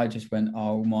went,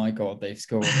 oh my God, they've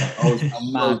scored. Like, I was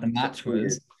how mad the match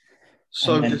was.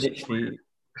 So and then literally,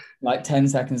 like 10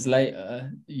 seconds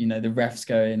later, the ref's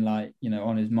going like,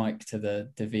 on his mic to the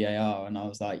VAR. And I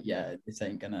was like, yeah, this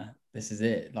is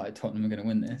it. Like Tottenham are going to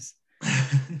win this.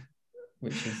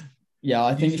 Which is, yeah,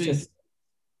 I think it's just,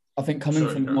 I think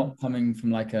not coming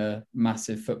from like a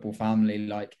massive football family,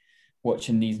 like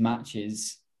watching these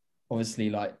matches,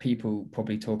 obviously like people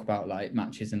probably talk about like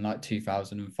matches in like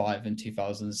 2005 and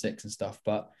 2006 and stuff.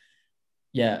 But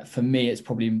yeah, for me, it's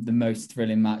probably the most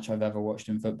thrilling match I've ever watched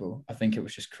in football. I think it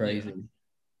was just crazy.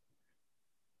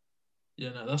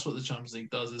 Yeah, no, that's what the Champions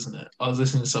League does, isn't it? I was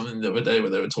listening to something the other day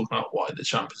where they were talking about why the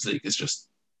Champions League is just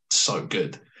so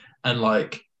good. And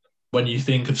like, when you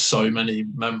think of so many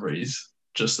memories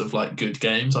just of like good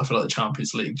games, I feel like the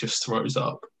Champions League just throws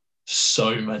up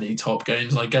so many top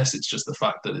games. And I guess it's just the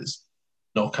fact that it's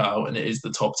knockout and it is the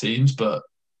top teams, but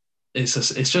it's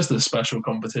just a special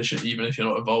competition. Even if you're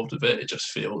not involved with it, it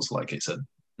just feels like it's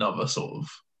another sort of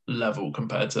level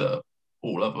compared to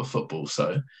all other football.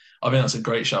 So I think that's a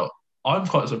great shout. I'm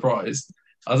quite surprised.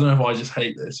 I don't know if I just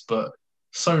hate this, but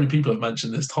so many people have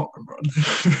mentioned this Tottenham run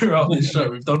throughout this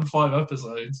show. We've done 5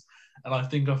 episodes, and I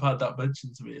think I've had that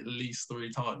mentioned to me at least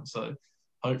 3 times. So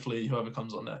hopefully, whoever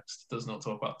comes on next does not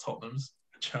talk about Tottenham's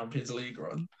Champions League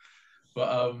run.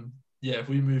 But yeah, if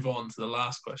we move on to the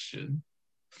last question,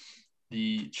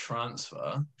 the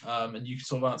transfer, and you can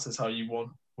sort of answer this how you want,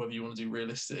 whether you want to do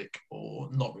realistic or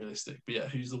not realistic. But yeah,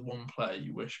 who's the one player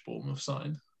you wish Bournemouth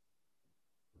signed?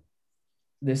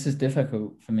 This is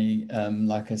difficult for me,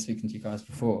 like I was speaking to you guys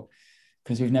before,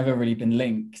 because we've never really been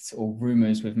linked or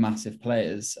rumours with massive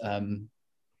players.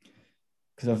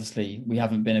 Because obviously we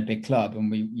haven't been a big club, and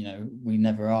we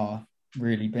never are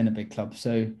really been a big club.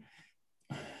 So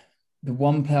the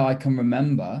one player I can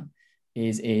remember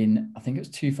is I think it was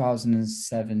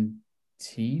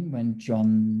 2017 when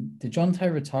John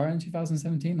Terry retire in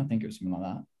 2017? I think it was something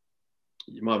like that.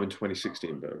 It might have been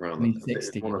 2016, but around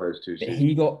 2016. One of those two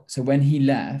seasons. So when he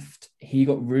left, he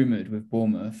got rumoured with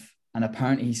Bournemouth, and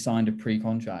apparently he signed a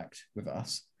pre-contract with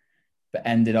us, but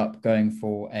ended up going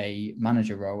for a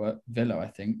manager role at Villa, I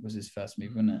think was his first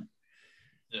move, wasn't it?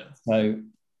 Yeah. So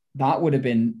that would have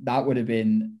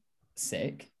been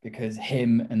sick, because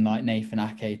him and like Nathan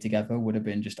Ake together would have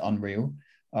been just unreal.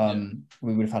 We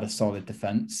would have had a solid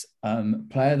defence.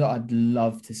 Player that I'd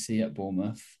love to see at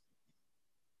Bournemouth,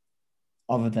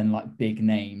 other than like big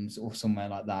names or somewhere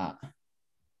like that,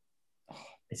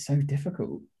 it's so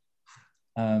difficult.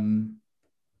 I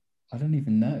don't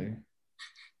even know.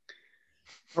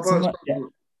 How about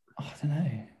I don't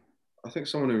know. I think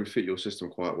someone who would fit your system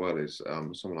quite well is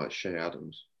someone like Shea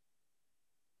Adams.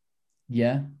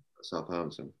 Yeah.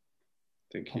 Southampton.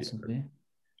 I think possibly.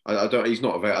 I don't. He's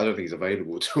not. I don't think he's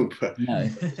available at all. But no.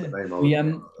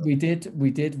 We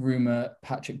did rumor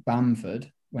Patrick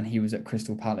Bamford when he was at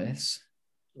Crystal Palace.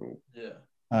 Oh. Yeah.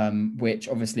 Which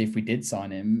obviously, if we did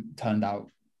sign him, turned out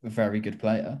a very good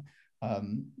player.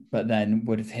 But then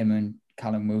would have him and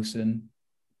Callum Wilson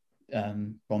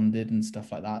bonded and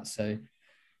stuff like that. So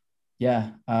yeah.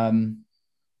 I don't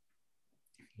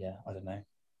know.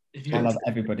 I love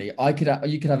everybody.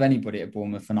 You could have anybody at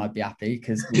Bournemouth and I'd be happy,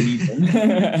 because we need them.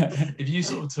 If you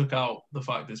sort of took out the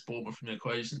fact that it's Bournemouth from the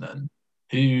equation, then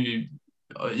who?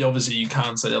 Obviously, you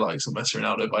can say like some Messi,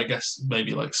 Ronaldo, but I guess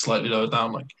maybe like slightly lower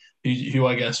down. Like who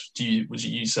I guess would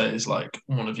you say is like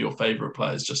one of your favourite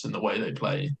players, just in the way they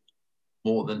play,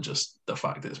 more than just the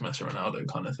fact that it's Messi, Ronaldo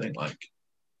kind of thing. Like,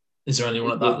 is there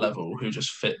anyone at that level who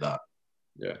just fit that?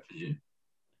 Yeah. For you?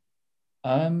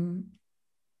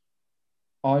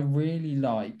 I really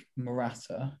like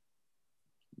Morata,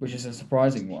 which is a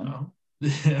surprising one.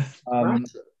 Yeah.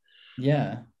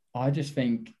 Yeah, I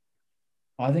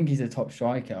I think he's a top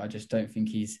striker. I just don't think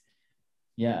he's.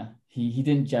 Yeah, he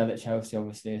didn't gel at Chelsea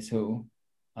obviously at all.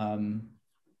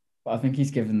 But I think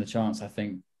he's given the chance. I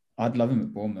think I'd love him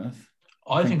at Bournemouth.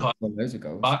 I think he'd I score loads of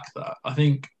goals. back that. I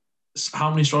think how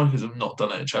many strikers have not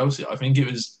done it at Chelsea? I think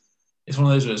it's one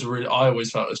of those where it's really, I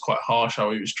always felt it was quite harsh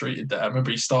how he was treated there. I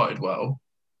remember he started well,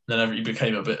 then he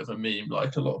became a bit of a meme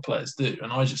like a lot of players do.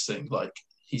 And I just think like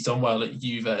he's done well at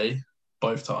Juve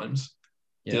both times,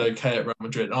 did okay at Real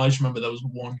Madrid. And I just remember there was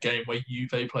one game where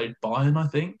Juve played Bayern, I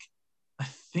think. I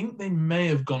think they may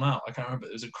have gone out. I can't remember.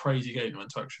 It was a crazy game that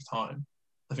went to extra time.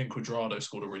 I think Cuadrado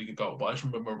scored a really good goal, but I just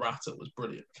remember Morata was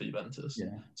brilliant for Juventus.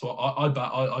 Yeah. So I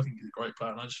think he's a great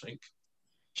player, and I just think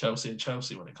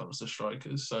Chelsea when it comes to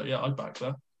strikers. So yeah, I'd back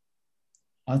that.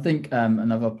 I think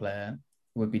another player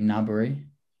would be Gnabry.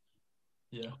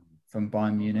 Yeah. From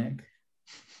Bayern Munich.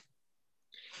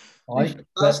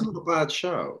 That's not a bad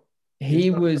shout.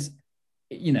 He was,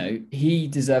 he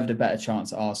deserved a better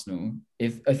chance at Arsenal.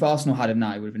 If Arsenal had him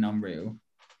now, it would have been unreal.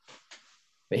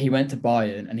 But he went to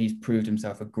Bayern and he's proved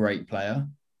himself a great player.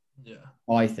 Yeah.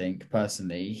 I think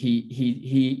personally,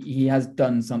 he has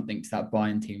done something to that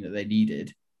Bayern team that they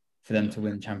needed for them to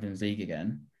win Champions League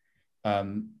again.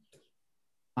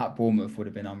 At Bournemouth would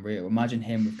have been unreal. Imagine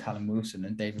him with Callum Wilson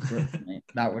and David Brooks, mate.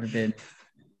 That would have been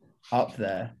up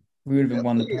there. We would have been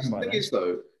won the Prem by then. The thing is,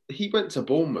 though, he went to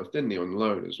Bournemouth, didn't he, on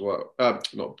loan as well?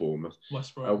 Not Bournemouth.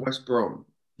 West Brom. West Brom.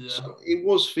 Yeah. So it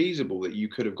was feasible that you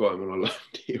could have got him on a loan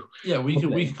deal. Yeah, we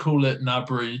could call it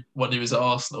Gnabry when he was at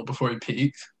Arsenal before he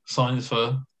peaked, signed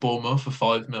for Bournemouth for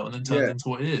 5 million and then turned into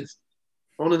what he is.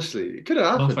 Honestly, it could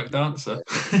have happened. Perfect answer.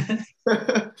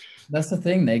 That's the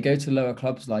thing. They go to lower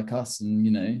clubs like us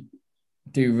and,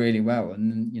 do really well.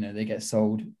 And then, they get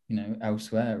sold,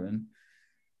 elsewhere.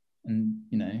 And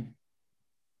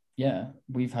yeah,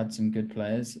 we've had some good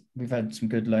players. We've had some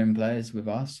good loan players with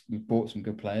us. We've bought some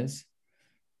good players.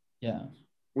 Yeah.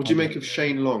 What do you make of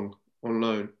Shane Long on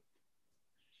loan?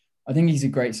 I think he's a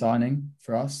great signing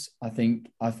for us. I think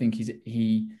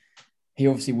he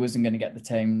obviously wasn't going to get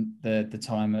the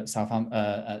time at Southampton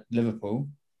at Liverpool.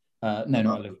 Not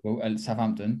at Liverpool, at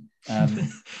Southampton.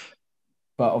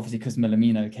 But obviously because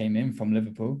Millamino came in from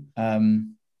Liverpool.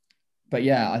 But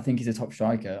yeah, I think he's a top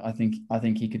striker. I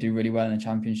think he could do really well in the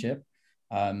Championship.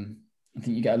 I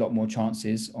think you get a lot more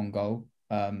chances on goal.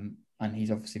 And he's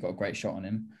obviously got a great shot on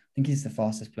him. I think he's the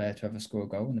fastest player to ever score a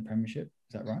goal in the Premiership.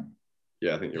 Is that right?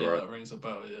 Yeah, I think you're right. That rings a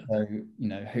bell, yeah.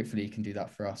 So, hopefully he can do that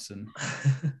for us. And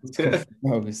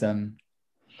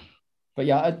but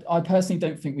yeah, I personally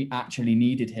don't think we actually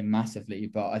needed him massively,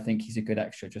 but I think he's a good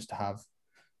extra just to have.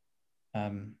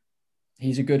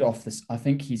 He's a good I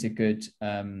think he's a good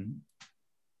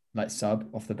sub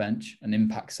off the bench, an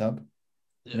impact sub.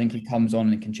 Yeah. I think he comes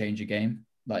on and can change a game.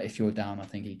 Like if you're down, I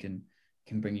think he can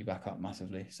bring you back up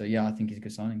massively. So yeah, I think he's a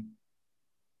good signing.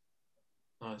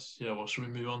 Nice. Yeah, well, should we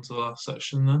move on to the last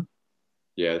section then?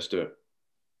 Yeah, let's do it.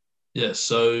 Yeah,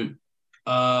 so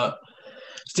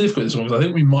it's difficult this one because I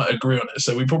think we might agree on it.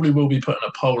 So we probably will be putting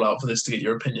a poll out for this to get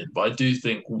your opinion, but I do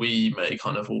think we may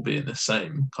kind of all be in the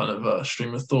same kind of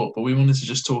stream of thought. But we wanted to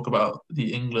just talk about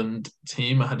the England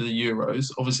team ahead of the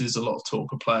Euros. Obviously, there's a lot of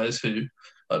talk of players who,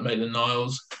 like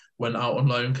Maitland-Niles, went out on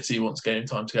loan because he wants game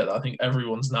time together. I think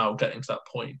everyone's now getting to that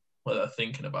point where they're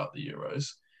thinking about the Euros.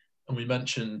 And we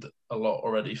mentioned a lot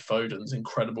already Foden's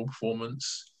incredible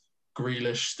performance,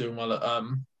 Grealish doing well at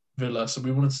Villa. So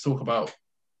we wanted to talk about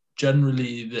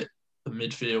generally the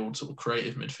midfield, sort of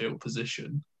creative midfield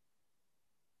position.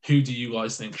 Who do you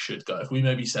guys think should go? If we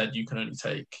maybe said you can only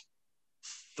take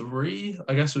 3,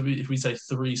 I guess would be if we say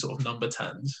 3 sort of number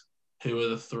 10s, who are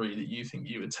the 3 that you think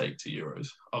you would take to Euros?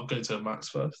 I'll go to Max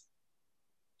first.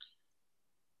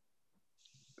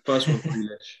 First one,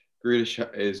 Grealish.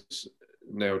 Grealish is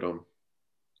nailed on.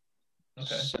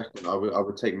 Okay. Second, I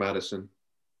would take Maddison.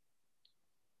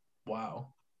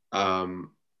 Wow. Who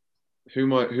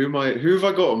have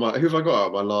I got out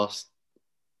of my last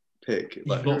pick? You've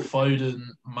got Foden,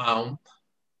 Mount.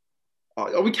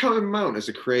 Are we counting Mount as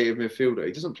a creative midfielder?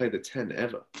 He doesn't play the 10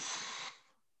 ever.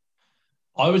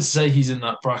 I would say he's in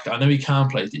that bracket. I know he can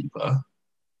play deeper.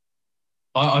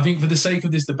 I think for the sake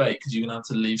of this debate, because you're going to have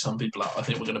to leave some people out, I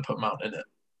think we're going to put Mount in it.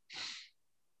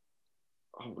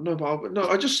 Oh, no,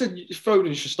 I just said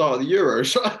Foden should start at the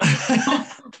Euros. I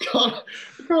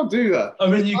can't do that. I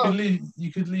mean,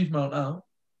 you could leave Mount out.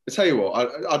 I tell you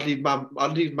what, I'd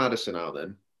leave Maddison out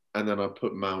then, and then I'd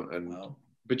put Mount and. Wow.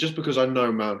 But just because I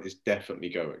know Mount is definitely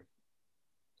going,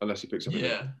 unless he picks up.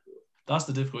 Yeah, that's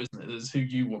the difficult, isn't it? There's who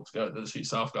you want to go. There's who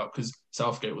Southgate, because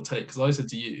Southgate will take. Because I said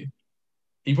to you,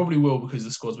 he probably will because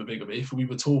the squad's a bit bigger. But if we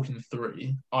were talking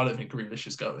 3, I don't think Grealish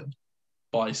is going.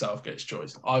 by Southgate's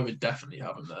choice. I would definitely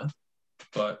have him there.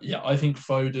 But yeah, I think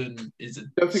Foden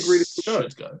Don't think really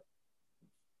should go.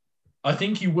 I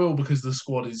think he will because the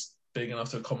squad is big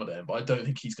enough to accommodate him, but I don't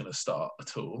think he's going to start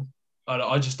at all.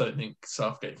 I just don't think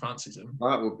Southgate fancies him.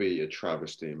 That would be a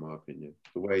travesty, in my opinion.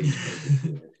 The way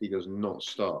he does not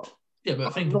start. Yeah,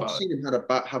 but think I've about not seen him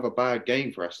have a bad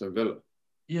game for Aston Villa.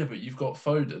 Yeah, but you've got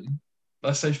Foden.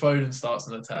 Let's say Foden starts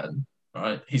in the 10,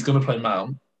 right? He's going to play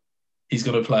Mount. He's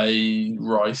going to play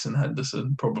Rice and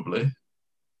Henderson, probably.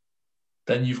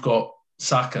 Then you've got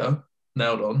Saka,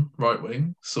 nailed on, right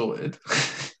wing, sorted.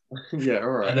 Yeah, all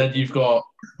right. And then you've got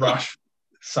Rash,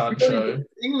 Sancho.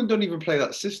 England don't even play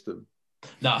that system.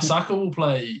 Nah, Saka will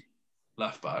play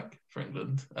left back for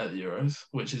England at the Euros,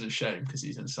 which is a shame because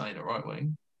he's insane at right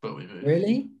wing. But we move.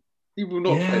 Really? He will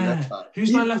not play left back.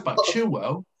 Who's playing left back?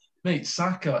 Chilwell. Mate,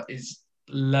 Saka is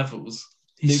levels.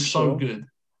 He's so good.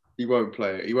 He won't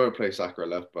play. He won't play Saka at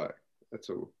left back at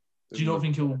all. Do you not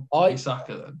think he'll play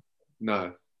Saka then?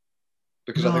 No.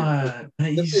 Because I think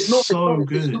mate, he's so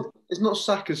good. It's not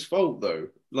Saka's fault though.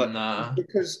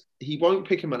 Because he won't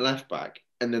pick him at left back,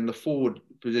 and then the forward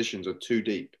positions are too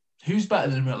deep. Who's better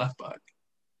than him at left back?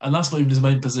 And that's not even his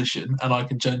main position. And I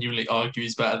can genuinely argue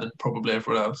he's better than probably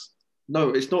everyone else. No,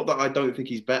 it's not that I don't think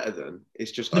he's better than.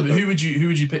 It's just. No, but who would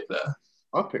you pick there?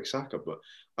 I'd pick Saka, but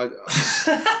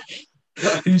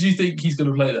who do you think he's going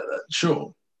to play there then?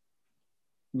 Sure.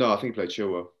 No, I think he played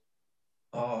Chilwell.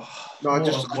 Oh, no, I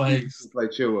think he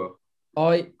played Chilwell.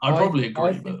 I probably agree.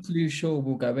 I think Luke Shaw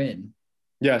will go in.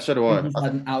 Yeah, so do I. He's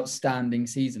had an outstanding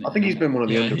season. I think he's been one of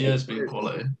the he has been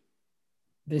quality.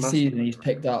 This season he's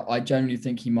picked up. I genuinely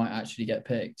think he might actually get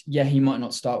picked. Yeah, he might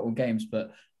not start all games,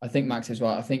 but I think Max is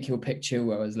right. I think he'll pick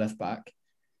Chilwell as left back,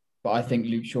 but I think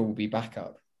Luke Shaw will be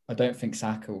backup. I don't think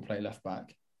Saka will play left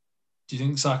back. Do you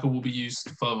think Saka will be used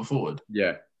further forward?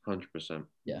 Yeah, 100%.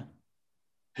 Yeah.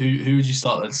 Who would you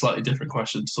start? That's a slightly different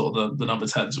question. Sort of the number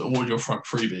 10s. What would your front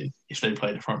three be if they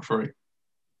played a front three?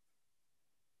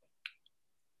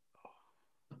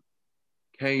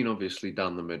 Kane, obviously,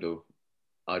 down the middle.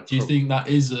 Do you think that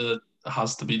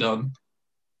has to be done?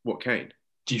 What, Kane?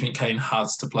 Do you think Kane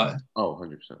has to play? Oh,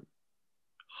 100%.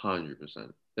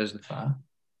 100%. There's fair.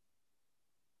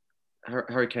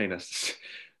 Harry Kane has to...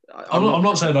 I'm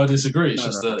not saying I disagree. It's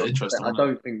just interesting. I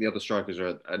don't think the other strikers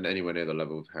are at anywhere near the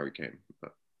level of Harry Kane.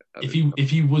 If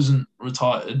he wasn't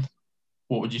retired,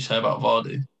 what would you say about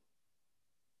Vardy?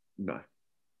 No.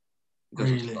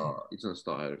 Really? He doesn't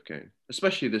start ahead of Kane.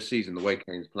 Especially this season, the way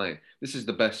Kane's playing. This is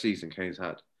the best season Kane's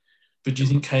had. But do you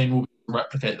think Kane will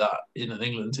replicate that in an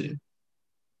England team?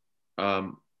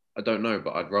 I don't know,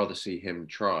 but I'd rather see him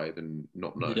try than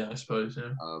not know. Yeah, I suppose,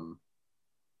 yeah.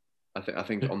 I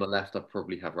think on the left, I'd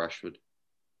probably have Rashford.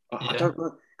 I don't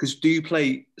know. Because do you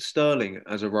play Sterling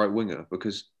as a right winger?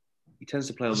 Because he tends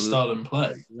to play on the Sterling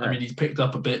play. Yeah. I mean, he's picked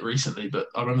up a bit recently, but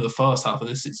I remember the first half of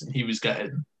this season, he was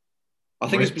getting... I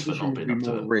think his position would be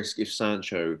more risk if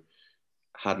Sancho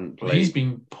hadn't played. Well, he's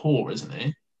been poor, isn't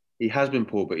he? He has been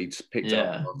poor, but he's picked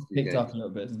up. Picked up a little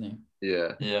bit, isn't he?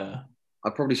 Yeah. Yeah.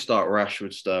 I'd probably start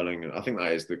Rashford, Sterling. I think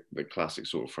that is the classic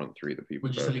sort of front three that people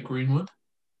Would you say Greenwood?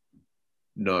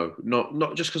 No,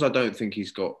 not just because I don't think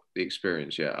he's got the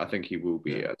experience yet. I think he will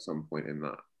be at some point in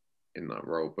that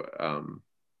role, but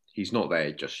he's not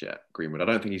there just yet. Greenwood. I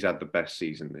don't think he's had the best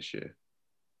season this year.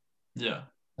 Yeah,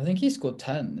 I think he scored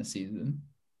 10 this season.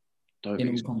 In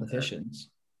all competitions.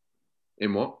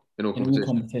 In what? In all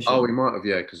competitions. Oh, he might have,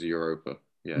 because of Europa.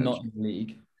 Yeah, not in the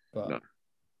league, but no.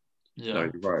 Yeah,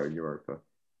 no, you're right in Europa.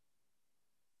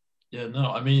 Yeah,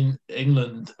 no, I mean,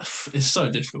 England is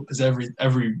so difficult because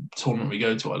every tournament we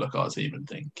go to, I look at our team and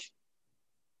think,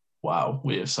 wow,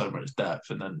 we have so much depth,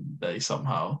 and then they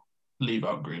somehow leave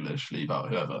out Grealish, leave out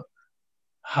whoever.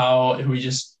 If we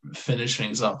just finish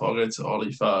things up, I'll go to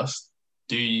Ollie first.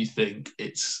 Do you think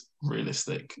it's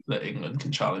realistic that England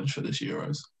can challenge for this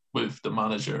Euros with the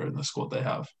manager and the squad they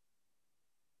have?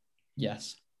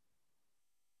 Yes.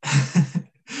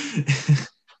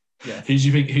 Yeah. Who do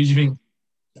you think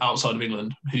outside of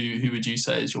England, who would you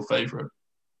say is your favourite?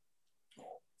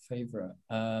 Favourite?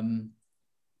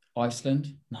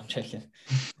 Iceland? No, I'm joking.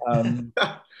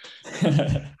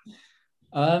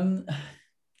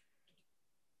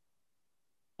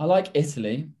 I like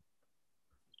Italy.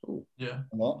 Yeah.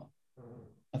 A lot.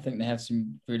 I think they have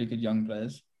some really good young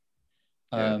players.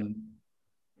 But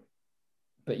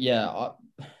yeah,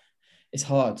 it's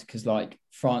hard because like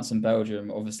France and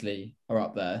Belgium obviously are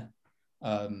up there.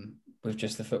 With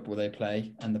just the football they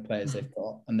play and the players they've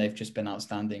got, and they've just been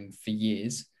outstanding for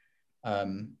years,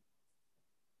 and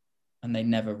they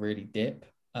never really dip.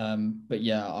 But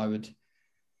yeah, I would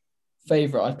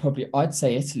favourite. I'd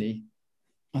say Italy.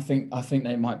 I think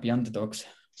they might be underdogs.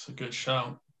 It's a good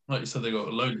shout. Like you said, they got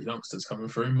a load of youngsters coming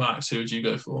through. Max, who would you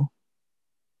go for?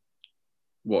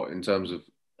 What in terms of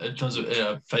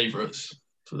Favourites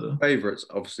for the favourites?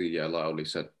 Obviously, yeah, like Ollie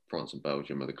said, France and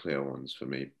Belgium are the clear ones for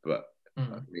me. But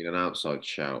I mean, an outside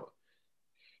shout.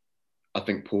 I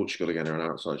think Portugal again are an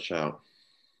outside shout.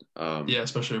 Yeah,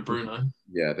 especially with Bruno.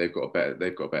 Yeah, they've got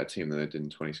a better team than they did in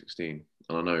 2016.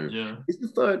 And I know Yeah.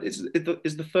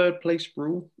 is the third place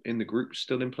rule in the group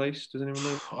still in place? Does anyone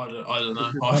know? I don't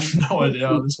know. I have no idea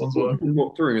how this one's working.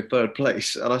 Walked through in third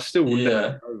place, and I still will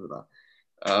never get over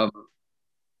that.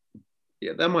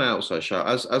 Yeah, they're my outside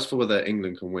shout. As for whether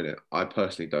England can win it, I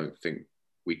personally don't think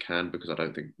we can because I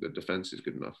don't think the defense is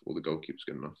good enough or the goalkeeper's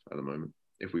good enough at the moment.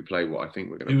 If we play what I think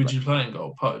we're going to Who play, would you play in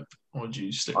goal, Pope, or would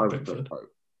you stick with Pickford?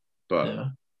 Pope. But yeah.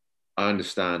 I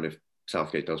understand if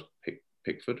Southgate does pick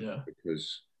Pickford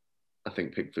because I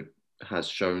think Pickford has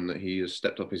shown that he has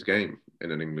stepped up his game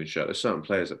in an England shirt. There's certain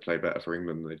players that play better for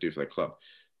England than they do for their club.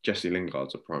 Jesse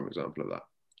Lingard's a prime example of that.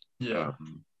 Yeah.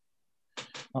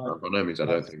 By no means, I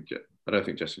don't think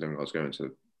Jesse Lingard's going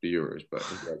to the Euros, but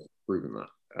he has proven that.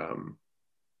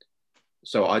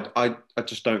 So I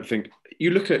just don't think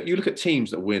you look at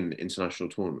teams that win international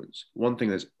tournaments. One thing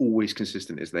that's always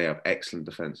consistent is they have excellent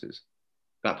defenses.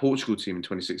 That Portugal team in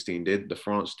 2016 did. The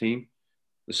France team,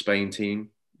 the Spain team,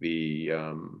 the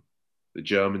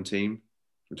German team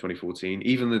from 2014,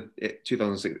 even the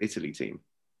 2006 Italy team,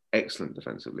 excellent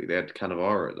defensively. They had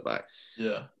Cannavaro at the back.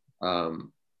 Yeah.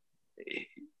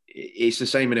 It's the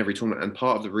same in every tournament, and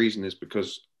part of the reason is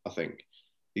because I think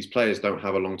these players don't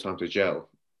have a long time to gel.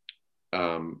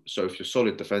 So if you're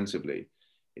solid defensively,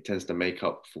 it tends to make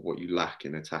up for what you lack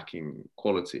in attacking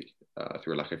quality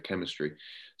through a lack of chemistry.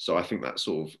 So I think that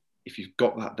sort of, if you've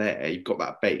got that there, you've got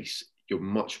that base, you're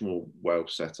much more well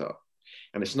set up.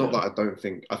 And it's not that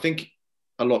I think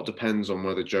a lot depends on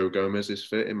whether Joe Gomez is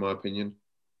fit, in my opinion,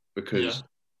 because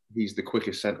he's the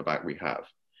quickest centre-back we have.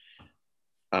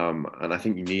 And I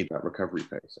think you need that recovery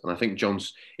pace. And I think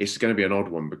it's going to be an odd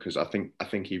one because I think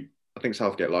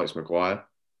Southgate likes Maguire.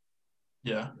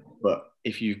 Yeah. But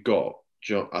if you've got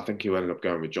I think he'll end up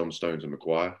going with John Stones and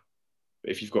Maguire.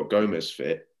 But if you've got Gomez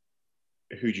fit,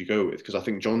 who do you go with? Because I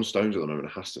think John Stones at the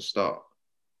moment has to start.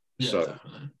 Yeah, so,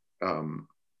 definitely.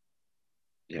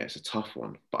 It's a tough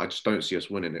one. But I just don't see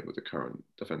us winning it with the current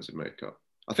defensive makeup.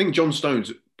 I think John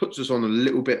Stones puts us on a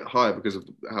little bit higher because of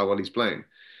how well he's playing.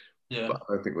 Yeah. But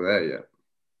I don't think we're there yet.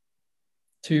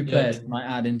 Two players might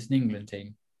add into an England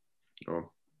team.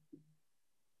 Oh.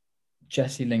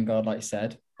 Jesse Lingard, like you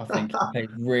said, I think he played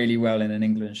really well in an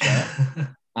England shirt.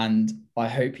 And I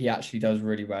hope he actually does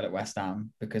really well at West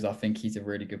Ham because I think he's a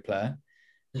really good player.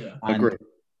 Yeah. And agree.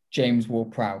 James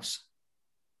Ward-Prowse.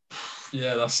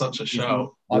 Yeah, that's such a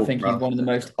shout. I think he's one of the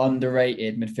most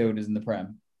underrated midfielders in the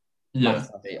Prem. Yeah.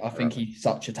 Massively. I think he's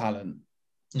such a talent.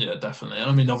 Yeah, definitely.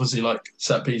 I mean, obviously, like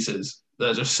set pieces,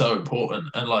 they're just so important,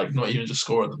 and like not even just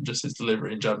scoring them, just his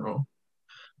delivery in general.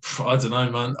 I don't know,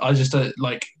 man. I just don't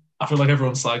like. I feel like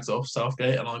everyone slags off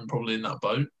Southgate, and I'm probably in that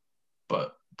boat.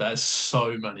 But there's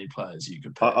so many players you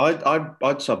could pick.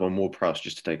 I'd sub on Ward-Prowse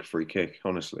just to take a free kick.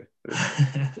 Honestly,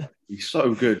 he's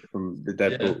so good from the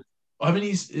dead ball. I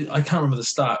mean, I can't remember the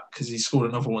stat because he scored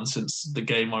another one since the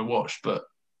game I watched, but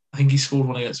I think he scored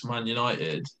one against Man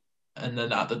United. And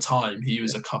then at the time, he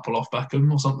was a couple off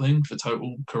Beckham or something for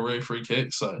total career free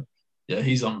kicks. So, yeah,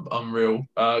 he's unreal.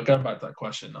 Going back to that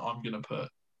question, I'm going to put,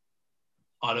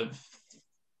 I don't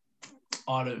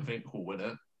think we'll win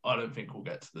it. I don't think we'll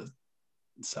get to the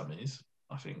semis.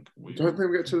 I think we don't think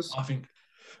we'll get to this.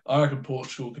 I reckon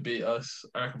Portugal could beat us.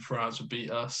 I reckon France would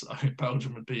beat us. I think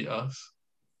Belgium would beat us.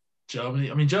 Germany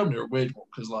are a weird one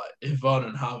because like if Werner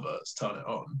and Havertz turn it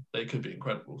on, they could be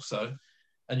incredible. So.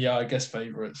 And yeah, I guess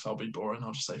favourites, I'll be boring.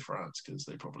 I'll just say France because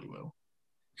they probably will.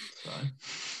 So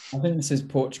I think this is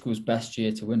Portugal's best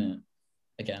year to win it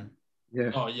again.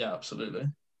 Yeah. Oh yeah, absolutely.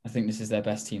 I think this is their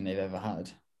best team they've ever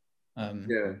had.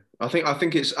 Yeah, I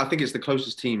think it's the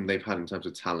closest team they've had in terms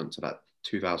of talent to that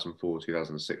 2004,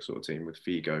 2006 sort of team with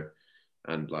Figo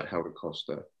and like Helder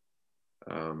Costa.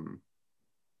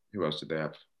 Who else did they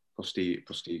have?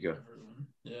 Postiga.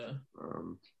 Yeah.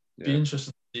 Be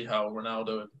interesting to see how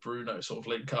Ronaldo and Bruno sort of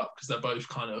link up because they're both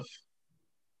kind of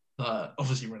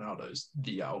obviously Ronaldo's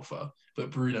the alpha,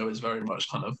 but Bruno is very much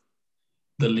kind of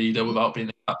the leader without being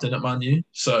the captain at Man U.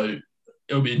 So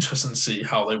it'll be interesting to see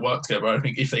how they work together. I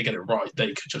think if they get it right, they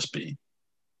could just be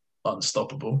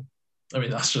unstoppable. I mean,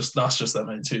 that's just their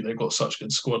main two. They've got such a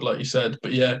good squad, like you said.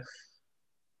 But yeah,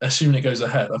 assuming it goes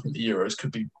ahead, I think the Euros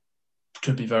could be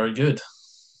very good.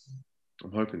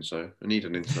 I'm hoping so. I need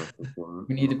an international tournament.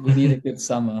 We need a good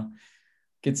summer.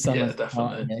 Good summer Yeah,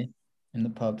 definitely. party, in the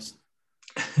pubs.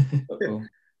 Football.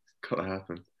 Gotta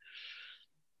happen.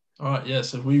 All right, yeah.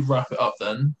 So we wrap it up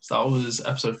then. So that was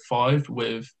episode 5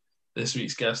 with this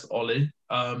week's guest Ollie.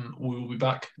 We will be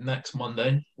back next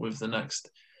Monday with the next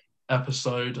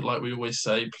episode. Like we always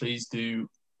say, please do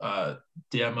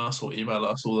DM us or email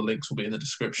us. All the links will be in the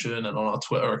description and on our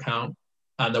Twitter account.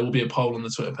 And there will be a poll on the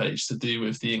Twitter page to do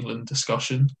with the England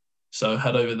discussion. So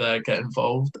head over there, get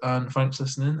involved, and thanks for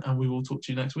listening. And we will talk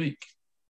to you next week.